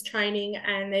resistance training,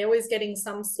 and they're always getting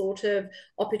some sort of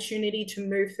opportunity to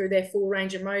move through their full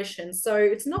range of motion. So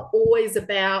it's not always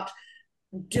about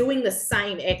doing the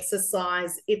same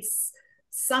exercise. It's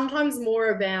sometimes more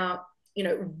about,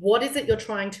 what is it you're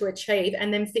trying to achieve,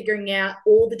 and then figuring out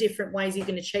all the different ways you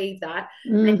can achieve that.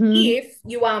 And if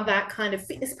you are that kind of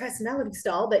fitness personality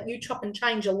style that you chop and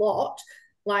change a lot,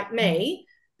 like me,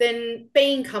 then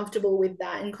being comfortable with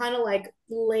that and kind of like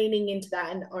leaning into that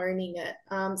and owning it.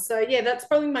 So yeah, that's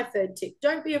probably my third tip.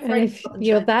 Don't be afraid. And if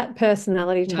you're that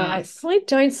personality type,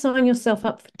 don't sign yourself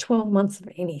up for 12 months of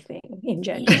anything in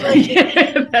January.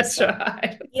 Yeah, that's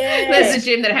right. Yeah. There's a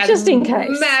gym that has just in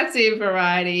case massive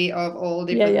variety of all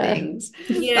different things.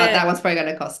 Yeah. But that one's probably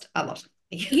going to cost a lot.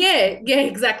 Yeah,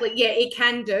 exactly. Yeah, it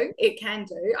can do. It can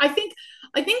do. I think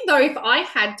though, if I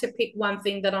had to pick one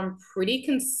thing that I'm pretty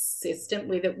consistent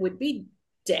with, it would be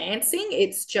dancing.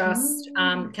 It's just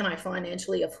can I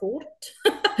financially afford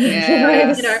it?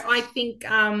 Yes. I think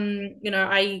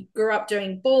I grew up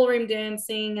doing ballroom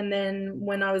dancing, and then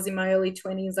when I was in my early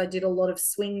 20s I did a lot of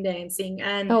swing dancing,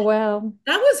 and oh wow,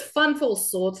 that was fun for all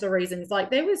sorts of reasons. Like,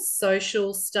 there was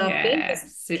social stuff, there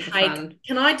was super cake. fun.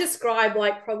 Can I describe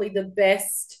like probably the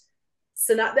best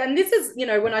scenario? And this is,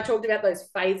 when I talked about those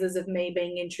phases of me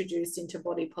being introduced into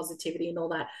body positivity and all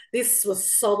that, this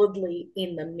was solidly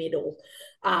in the middle.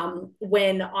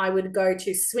 When I would go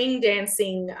to swing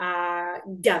dancing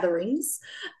gatherings,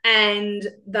 and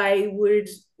they would,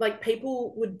 like,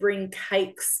 people would bring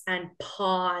cakes and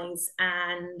pies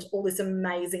and all this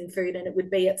amazing food, and it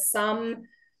would be at some,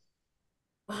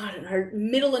 I don't know,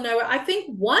 middle of nowhere. I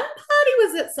think one party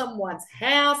was at someone's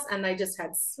house, and they just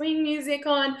had swing music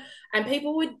on, and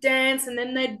people would dance, and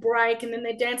then they'd break, and then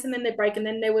they'd dance, and then they'd break, and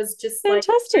then there was just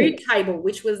fantastic. like a food table,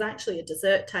 which was actually a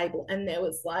dessert table, and there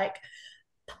was like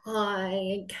pie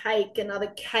and cake and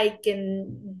other cake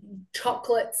and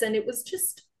chocolates, and it was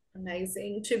just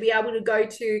amazing to be able to go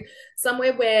to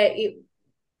somewhere where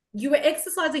you were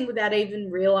exercising without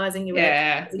even realizing you were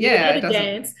exercising. You were there to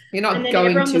dance. You're not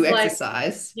going to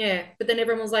exercise. Yeah, but then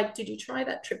everyone was like, did you try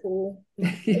that triple?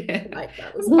 Yeah. Like,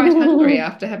 that was quite hungry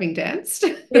after having danced.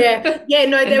 Yeah,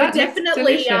 no, there were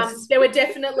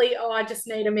definitely, oh, I just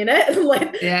need a minute.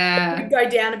 Like, go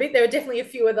down a bit. There were definitely a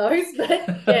few of those, but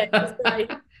yeah, it was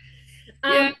great.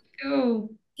 Yeah, cool.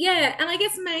 Yeah, and I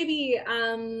guess maybe,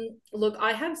 look,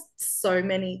 I have so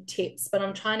many tips, but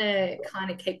I'm trying to kind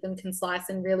of keep them concise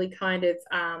and really kind of,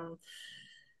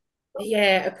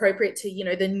 appropriate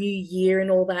to, the new year and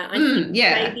all that. I think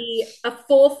maybe a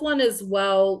fourth one as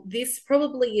well. This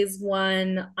probably is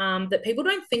one that people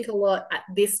don't think a lot at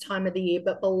this time of the year,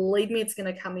 but believe me, it's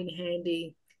going to come in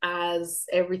handy as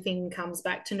everything comes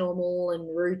back to normal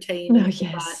and routine.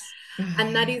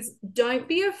 And that is, don't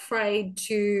be afraid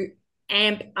to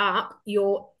amp up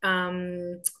your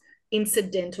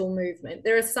incidental movement.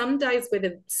 There are some days where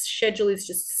the schedule is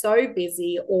just so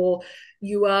busy, or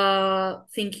you are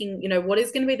thinking, what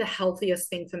is going to be the healthiest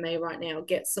thing for me right now?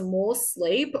 Get some more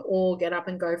sleep or get up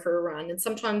and go for a run. And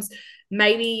sometimes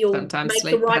maybe you'll make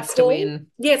the right call.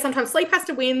 Yeah, sometimes sleep has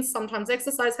to win. Sometimes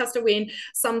exercise has to win.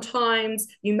 Sometimes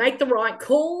you make the right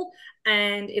call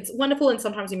and it's wonderful, and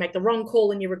sometimes you make the wrong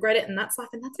call and you regret it, and that's life,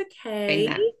 and that's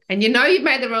okay. And you've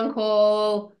made the wrong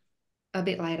call a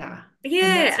bit later.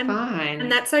 Yeah, and that's fine.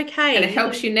 And that's okay. And it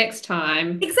helps you next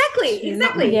time. Exactly.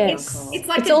 Yes.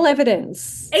 It's all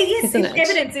evidence. Yes, it's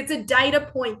evidence. It's a data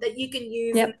point that you can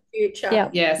use in the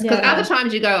future. Yes, because other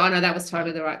times you go, oh no, that was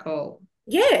totally the right call.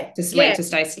 Yeah. To sleep, to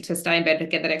stay in bed to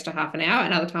get that extra half an hour,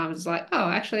 and other times it's like, oh,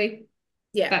 actually,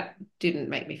 that didn't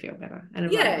make me feel better, and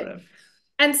it might not have.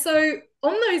 And so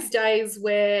on those days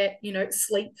where,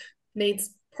 sleep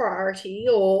needs priority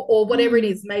or whatever it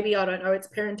is, maybe, I don't know, it's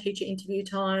parent-teacher interview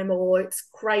time or it's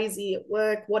crazy at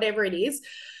work, whatever it is,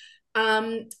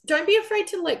 don't be afraid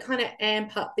to kind of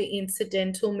amp up the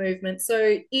incidental movement.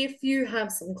 So if you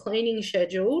have some cleaning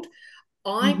scheduled,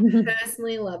 I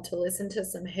personally love to listen to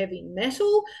some heavy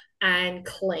metal and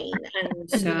clean, and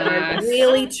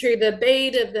really to the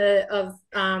beat of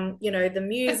the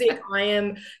music. I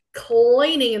am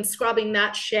cleaning and scrubbing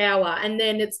that shower, and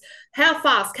then it's how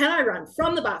fast can I run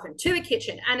from the bathroom to the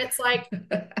kitchen, and it's like,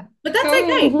 but that's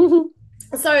okay.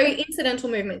 So incidental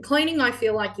movement, cleaning, I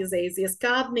feel like is easiest.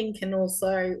 Gardening can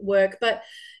also work, but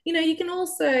you can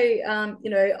also,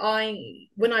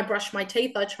 when I brush my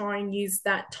teeth, I try and use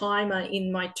that timer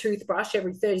in my toothbrush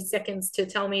every 30 seconds to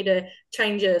tell me to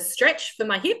change a stretch for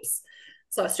my hips.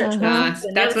 So I stretch my hips.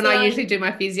 That's when I usually do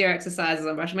my physio exercises.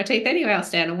 I'm brushing my teeth anyway. I'll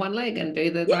stand on one leg and do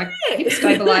the hip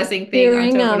stabilizing thing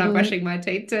when I'm brushing my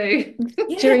teeth too.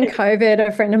 During COVID,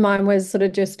 a friend of mine was sort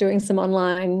of just doing some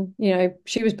online,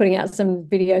 she was putting out some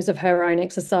videos of her own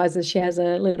exercises. She has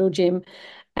a little gym,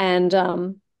 and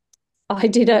I have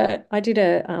a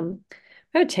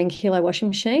 10-kilo washing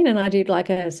machine, and I did like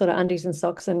a sort of undies and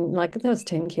socks, and there was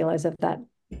 10 kilos of that.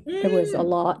 It was a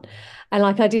lot. And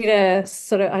I did I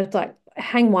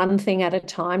hang one thing at a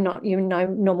time, not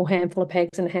normal handful of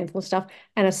pegs and a handful of stuff,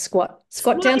 and a squat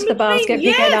down to the basket,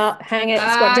 pick it up, hang it,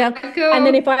 squat down. Cool. And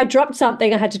then if I dropped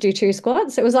something, I had to do 2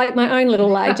 squats. It was like my own little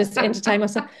way just to entertain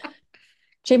myself.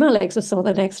 Gee, my legs were sore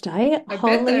the next day.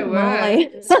 Holy moly.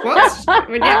 Squats,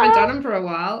 when you haven't done them for a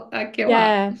while,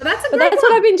 yeah. But that's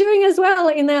what I've been doing as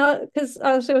well because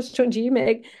I was talking to you,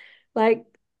 Meg,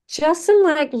 just some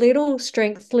little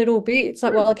strength, little bits,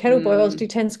 kettlebells, do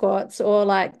 10 squats, or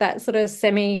that sort of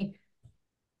semi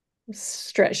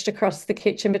stretched across the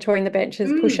kitchen between the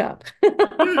benches, push up.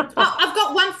 I've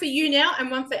got one for you now and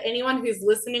one for anyone who's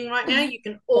listening right now. You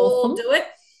can all do it.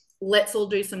 Let's all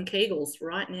do some Kegels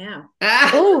right now.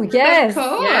 Oh, yes. Of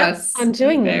course. I'm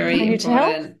doing them. Can you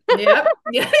tell? Yeah.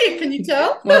 Can you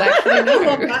tell? Well, actually, no.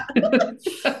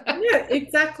 Yeah,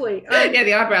 exactly.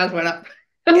 The eyebrows went up.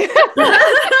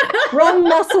 Wrong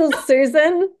muscles,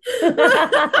 Susan.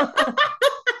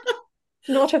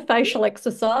 Not a facial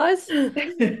exercise.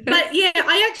 But yeah,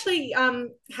 I actually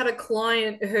had a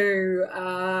client who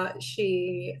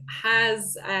she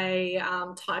has a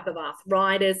type of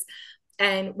arthritis.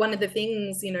 And one of the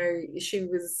things, she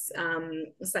was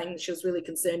saying she was really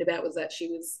concerned about was that she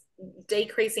was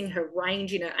decreasing her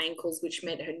range in her ankles, which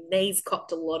meant her knees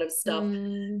copped a lot of stuff.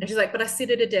 And she's like, but I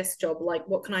sit at a desk job.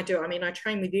 What can I do? I mean, I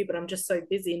train with you, but I'm just so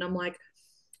busy. And I'm like,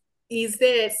 is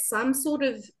there some sort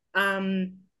of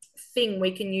thing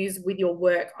we can use with your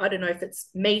work? I don't know if it's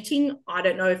meeting. I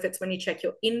don't know if it's when you check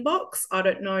your inbox. I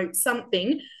don't know,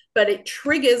 something. But it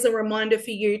triggers a reminder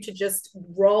for you to just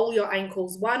roll your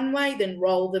ankles one way, then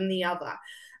roll them the other.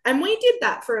 And we did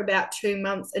that for about 2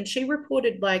 months. And she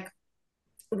reported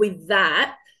with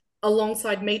that,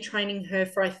 alongside me training her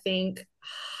for, I think,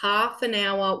 half an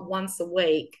hour once a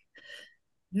week,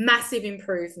 massive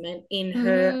improvement in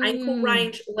her ankle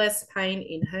range, less pain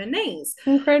in her knees.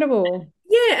 Incredible.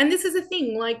 Yeah. And this is the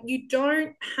thing, you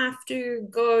don't have to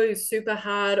go super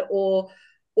hard or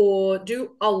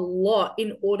do a lot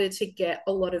in order to get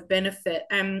a lot of benefit.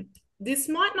 And this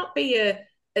might not be a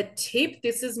tip.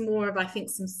 This is more of, I think,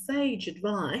 some sage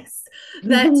advice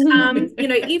that,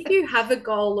 if you have a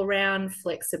goal around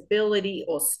flexibility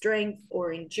or strength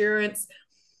or endurance,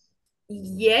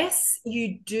 yes,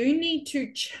 you do need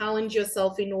to challenge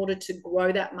yourself in order to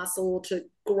grow that muscle or to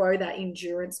grow that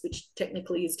endurance, which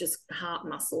technically is just heart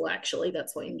muscle, actually.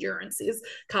 That's what endurance is,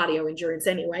 cardio endurance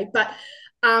anyway.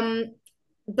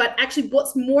 But actually,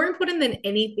 what's more important than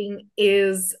anything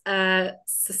is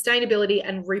sustainability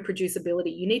and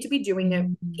reproducibility. You need to be doing it,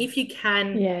 if you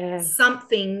can,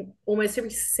 something almost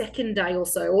every second day or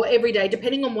so, or every day,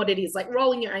 depending on what it is.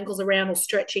 Rolling your ankles around or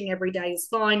stretching every day is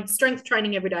fine. Strength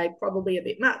training every day, probably a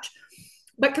bit much.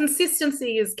 But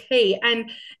consistency is key.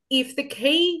 And if the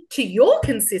key to your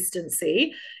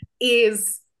consistency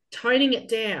is toning it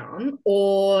down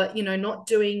or, not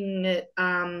doing it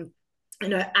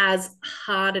as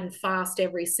hard and fast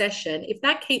every session, if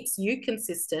that keeps you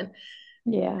consistent,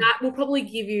 that will probably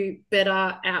give you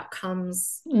better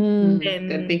outcomes than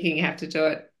thinking you have to do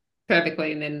it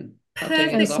perfectly and then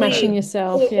smashing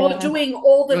yourself, or doing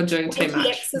all the 20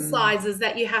 exercises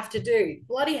that you have to do.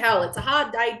 Bloody hell, it's a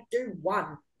hard day. Do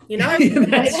one.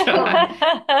 That's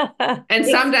right. And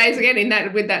some days,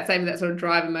 again, with that sort of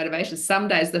drive and motivation, some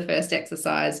days the first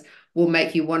exercise will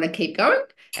make you want to keep going.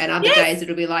 And other days Yes.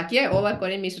 it'll be like, yeah, all I've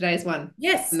got in me today is one.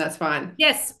 Yes. And that's fine.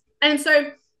 Yes. And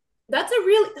so that's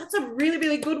a really,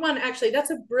 really good one, actually.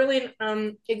 That's a brilliant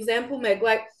example, Meg.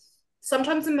 Like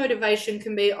sometimes the motivation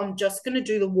can be, I'm just going to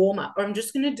do the warm up, or I'm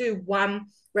just going to do one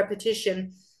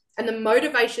repetition. And the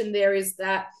motivation there is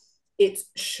that it's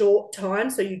short time,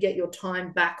 so you get your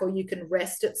time back, or you can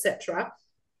rest, etc.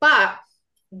 But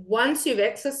once you've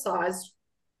exercised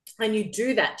and you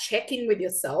do that check in with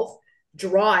yourself,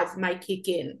 drive may kick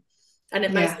in. And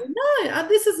it may say, no,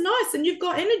 this is nice. And you've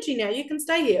got energy now. You can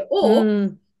stay here.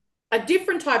 Or a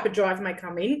different type of drive may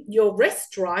come in. Your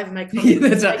rest drive may come in.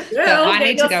 I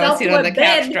need to go and sit on the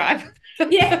couch drive.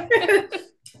 Yeah.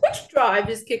 Which drive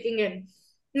is kicking in?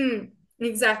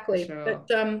 Exactly. Sure. But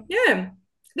yeah,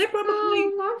 they're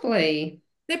lovely.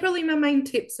 They're probably my main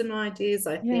tips and ideas,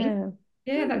 I think.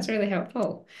 Yeah, that's really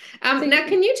helpful. Now,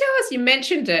 can you tell us, you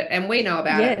mentioned it and we know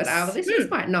about it, but our listeners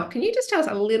might not. Can you just tell us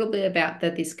a little bit about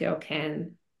the This Girl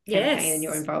Can campaign and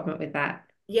your involvement with that?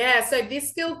 Yeah, so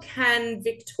This Girl Can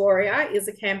Victoria is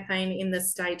a campaign in the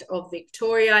state of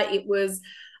Victoria. It was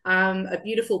a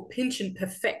beautiful pinch and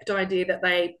perfect idea that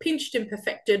they pinched and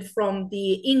perfected from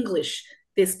the English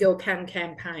This Girl Can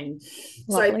campaign.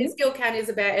 Lovely. So This Girl Can is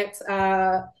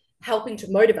about helping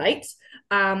to motivate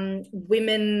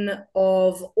women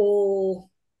of all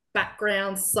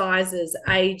backgrounds, sizes,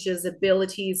 ages,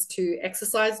 abilities to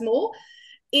exercise more.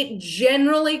 It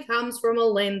generally comes from a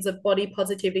lens of body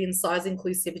positivity and size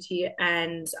inclusivity.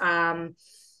 And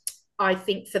I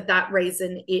think for that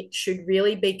reason, it should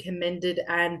really be commended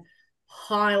and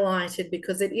highlighted,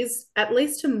 because it is, at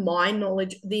least to my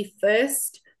knowledge, the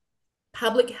first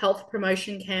public health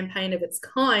promotion campaign of its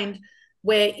kind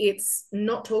where it's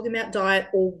not talking about diet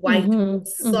or weight or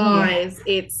size.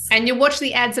 And you watch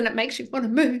the ads and it makes you want to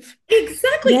move.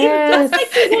 Exactly. Yes. It does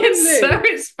make you want to move. It's so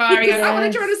inspiring. Yes. I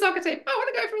want to join a soccer team. I want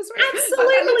to go for a swim.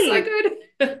 Absolutely. That looks so good.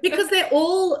 Because they're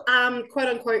all quote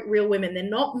unquote real women. They're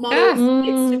not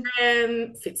models.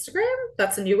 Fitstagram.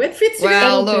 That's a new word. Fitstagram.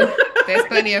 Well, look, there's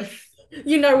plenty of.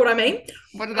 You know what I mean?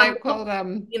 What are they called?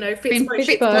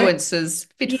 Fitfluencers.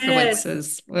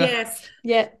 Fitfluencers. Yes.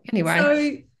 Yeah. Anyway.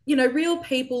 So, real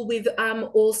people with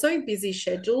also busy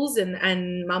schedules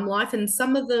and mum life. And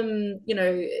some of them,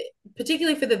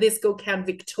 particularly for the This Girl Can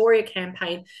Victoria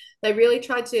campaign, they really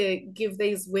tried to give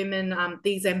these women,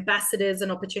 these ambassadors,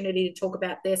 an opportunity to talk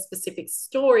about their specific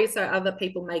story so other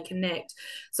people may connect.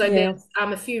 So there's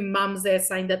a few mums there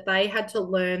saying that they had to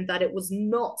learn that it was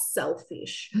not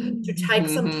selfish to take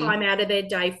some time out of their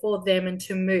day for them and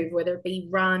to move, whether it be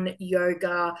run,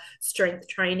 yoga, strength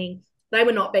training. They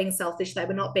were not being selfish. They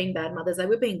were not being bad mothers. They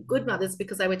were being good mothers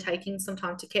because they were taking some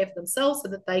time to care for themselves so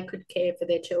that they could care for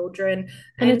their children.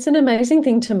 And it's an amazing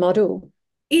thing to model.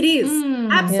 It is.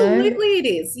 Absolutely it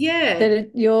is. Yeah.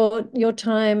 That your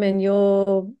time and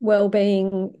your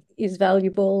well-being is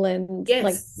valuable, and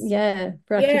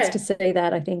for our kids to see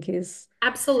that, I think is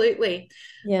absolutely.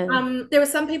 Yeah. There were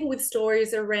some people with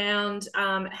stories around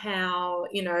how,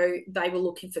 they were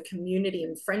looking for community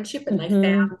and friendship, and they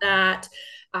found that.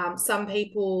 Some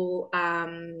people,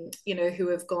 who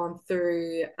have gone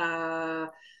through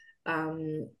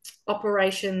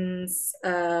operations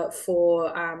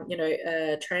for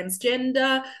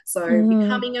transgender, so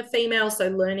becoming a female, so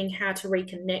learning how to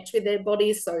reconnect with their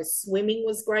bodies, so swimming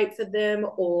was great for them,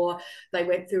 or they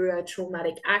went through a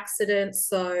traumatic accident,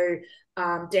 so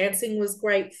dancing was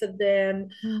great for them.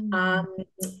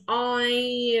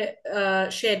 I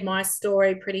shared my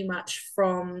story pretty much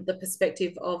from the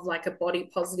perspective of like a body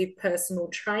positive personal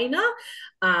trainer,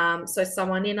 so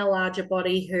someone in a larger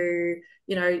body who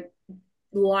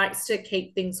likes to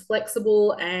keep things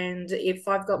flexible. And if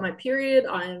I've got my period,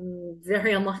 I'm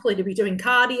very unlikely to be doing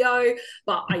cardio,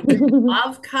 but I do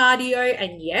love cardio.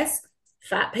 And yes,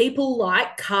 fat people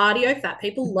like cardio. Fat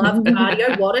people love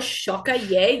cardio. What a shocker.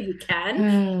 Yeah, you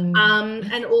can.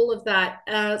 And all of that.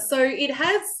 So it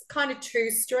has kind of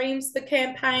two streams, the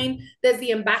campaign. There's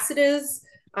the ambassadors,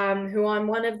 who I'm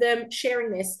one of them,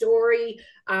 sharing their story,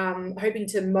 hoping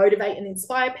to motivate and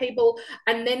inspire people.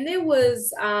 And then there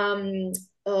was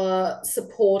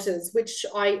supporters, which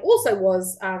I also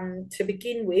was to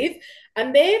begin with.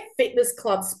 And they're fitness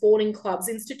clubs, sporting clubs,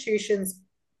 institutions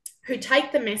who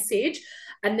take the message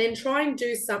and then try and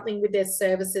do something with their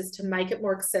services to make it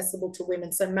more accessible to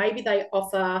women. So maybe they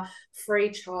offer free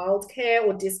childcare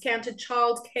or discounted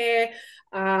childcare.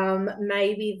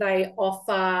 Maybe they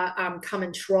offer come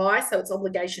and try, so it's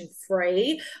obligation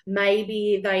free.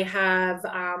 Maybe they have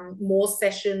more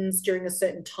sessions during a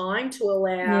certain time to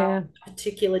allow a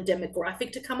particular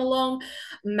demographic to come along.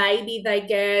 Maybe they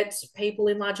get people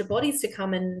in larger bodies to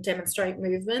come and demonstrate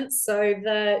movements so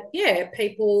that,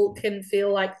 people can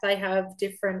feel like they have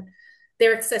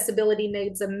their accessibility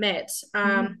needs are met.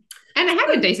 And it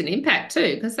had a decent impact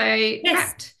too, because they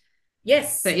tracked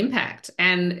the impact,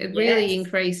 and it really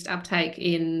increased uptake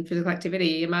in physical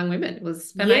activity among women. It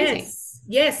was amazing.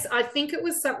 Yes. I think it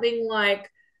was something like,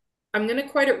 I'm going to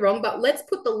quote it wrong, but let's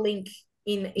put the link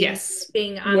in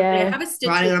being I have a statistic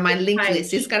writing on my link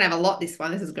list. It's going to have a lot, this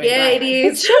one. This is great. Yeah, it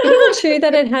is. It's shocking too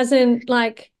that it hasn't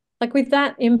like with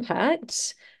that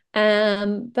impact,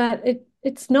 that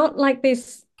it's not like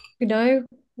this,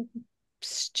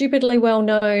 stupidly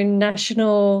well-known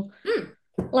national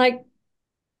like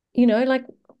why?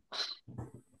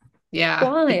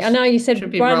 I know you said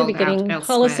right at the beginning,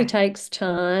 policy takes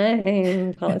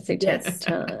time. Policy takes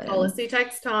time. Policy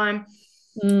takes time.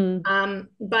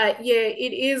 But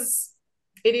it is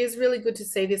really good to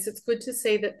see this. It's good to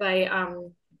see that they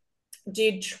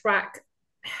did track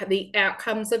the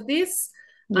outcomes of this.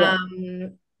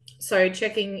 So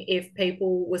checking if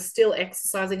people were still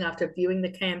exercising after viewing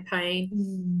the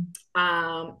campaign.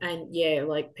 And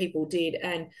like people did,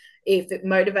 and if it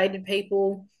motivated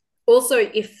people. Also,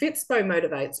 if Fitspo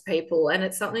motivates people, and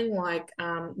it's something like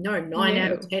 9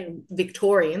 out of 10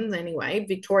 Victorians, anyway,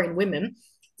 Victorian women,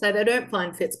 say they don't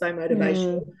find Fitspo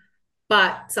motivational,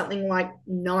 but something like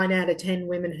 9 out of 10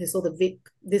 women who saw the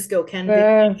This Girl Can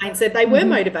campaign said they were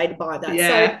motivated by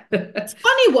that. So it's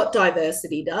funny what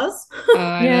diversity does.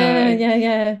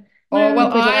 Yeah.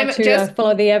 Well, we'd like to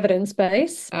follow the evidence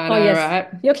base. I know, right?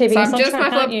 You're keeping us I'm on just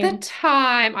track, mindful of the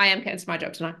time. I am. It's my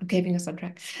job tonight. I'm keeping us on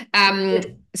track.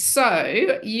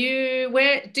 So you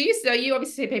obviously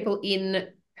see people in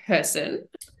person.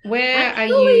 Where are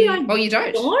you? Well, you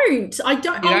don't. I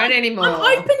don't. You don't anymore.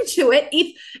 I'm open to it.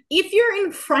 If you're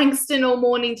in Frankston or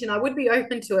Mornington, I would be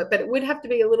open to it, but it would have to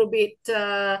be a little bit.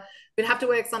 We'd have to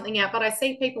work something out. But I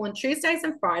see people on Tuesdays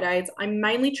and Fridays. I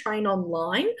mainly train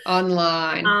online.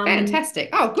 Fantastic.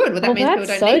 Oh, good. Well, that means people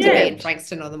don't need to be in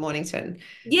Frankston or the Mornington.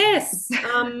 Yes.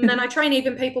 And I train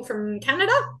even people from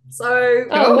Canada. So.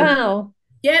 Oh, wow.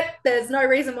 Yep, there's no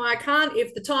reason why I can't.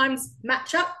 If the times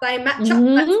match up, they match up.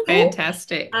 That's cool.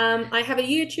 Fantastic. I have a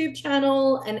YouTube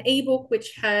channel, an ebook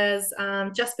which has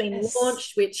just been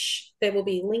launched, which there will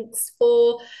be links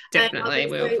for. Definitely,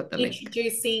 we'll put the link.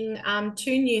 Introducing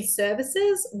 2 new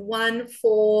services. One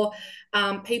for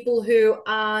people who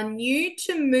are new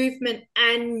to movement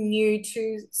and new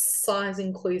to size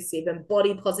inclusive and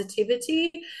body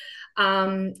positivity.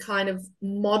 Kind of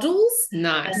models.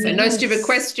 Nice. So no stupid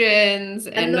questions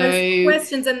and no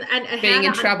questions and being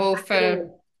in trouble for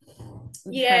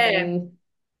having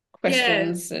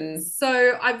questions. And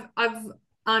so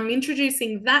I'm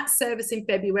introducing that service in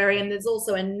February, and there's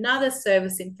also another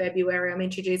service in February I'm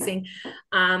introducing,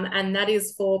 and that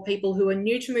is for people who are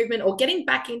new to movement or getting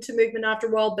back into movement after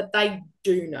a while, but they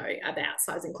do know about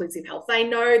size inclusive health. They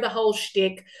know the whole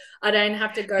shtick. I don't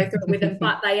have to go through it with them,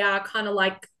 but they are kind of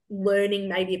like learning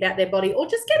maybe about their body or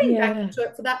just getting back into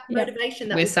it for that motivation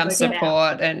that with some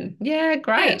support. And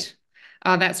great.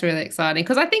 Oh, that's really exciting,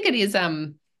 because I think it is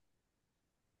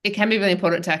it can be really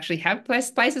important to actually have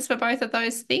places for both of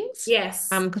those things. Yes.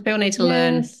 Because people need to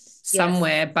learn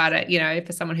somewhere, but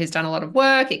for someone who's done a lot of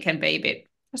work, it can be a bit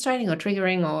frustrating or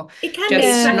triggering, or it can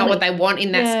just not what they want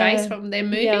in that space from their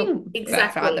moving. Exactly.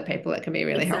 But for other people, it can be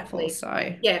really helpful. So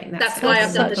that's why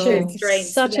I've done the 2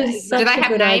 extremes. Such Do they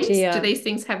have names? Idea. Do these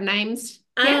things have names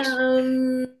yet?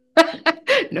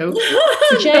 No.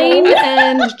 Jane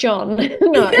and John.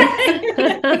 No.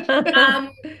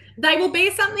 They will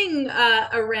be something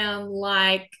around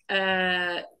like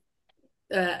an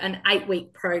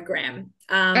 8-week program.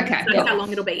 Okay. That's how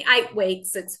long it'll be. 8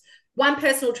 weeks. It's 1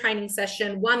 personal training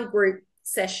session, 1 group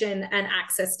session, and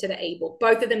access to the ebook.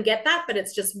 Both of them get that, but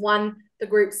it's just the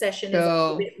group session is a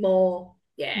little bit more.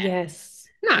 Yes.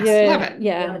 Nice. Love it.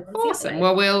 Yeah. Awesome.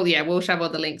 Well, we'll shove all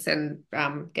the links and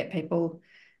get people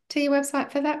to your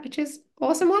website for that, which is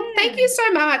awesome. Well, thank you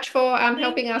so much for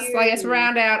helping us, I guess,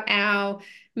 round out our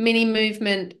mini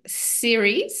movement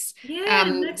series. Thank you.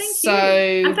 And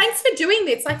thanks for doing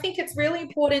this. I think it's really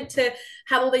important to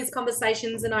have all these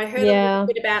conversations. And I heard a little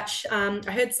bit about,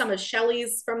 I heard some of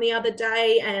Shelley's from the other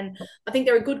day, and I think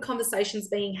there are good conversations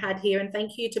being had here. And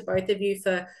thank you to both of you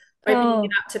for opening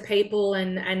it Oh, up to people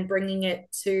and bringing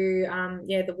it to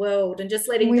the world, and just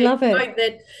letting we people love it. know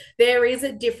that there is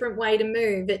a different way to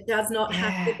move. It does not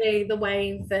have to Yeah. be the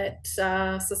way that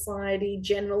society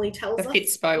generally The tells us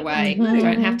Fitspo we have to way. You move.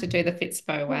 don't have to Hmm. do the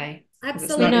Fitspo Yeah, way because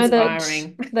it's We not know absolutely. that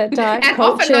inspiring. diet And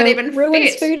often not culture even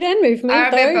ruins fit. food and I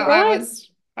movement, remember though, right?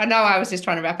 I know I was just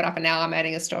trying to wrap it up and now I'm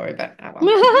adding a story, but oh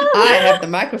well. I have the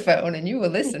microphone and you will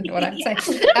listen to what I have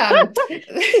to Yeah. say.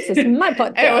 This is my It was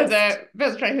podcast. a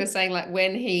personal trainer who was saying like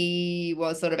when he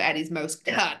was sort of at his most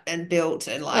cut and built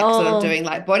and like sort of Oh, doing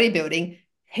like bodybuilding,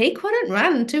 he couldn't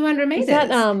run 200 is that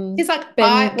meters. He's like,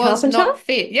 I Ben was Carpenter? not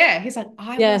fit. Yeah, he's like,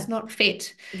 I was Yeah. not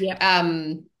fit. Yeah.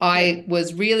 Yeah. I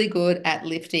was really good at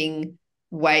lifting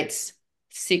weights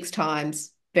 6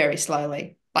 times very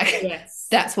slowly. Like Yes.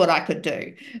 that's what I could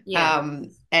do. Yeah.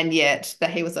 And yet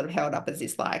that he was sort of held up as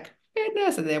this like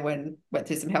fitness, and then went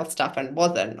through some health stuff and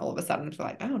wasn't, all of a sudden it's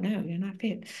like, oh no, you're not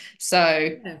fit.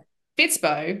 So Yeah.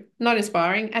 Fitspo, not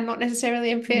inspiring and not necessarily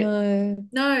unfit. No, you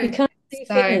No. can't see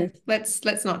So fitness.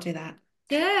 let's not do that.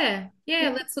 Yeah. Yeah. Yeah,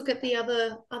 Let's look at the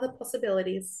other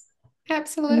possibilities.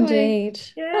 absolutely. Indeed.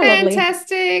 Oh, Yeah. lovely.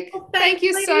 Fantastic. Well, Thank thanks,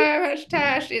 you ladies. so much,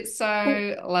 Tash. It's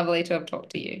so lovely to have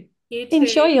talked to you. You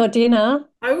Enjoy too. your dinner.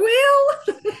 I will.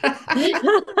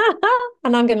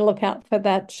 And I'm going to look out for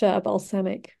that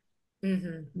balsamic. Hmm.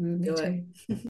 Me Do too. it.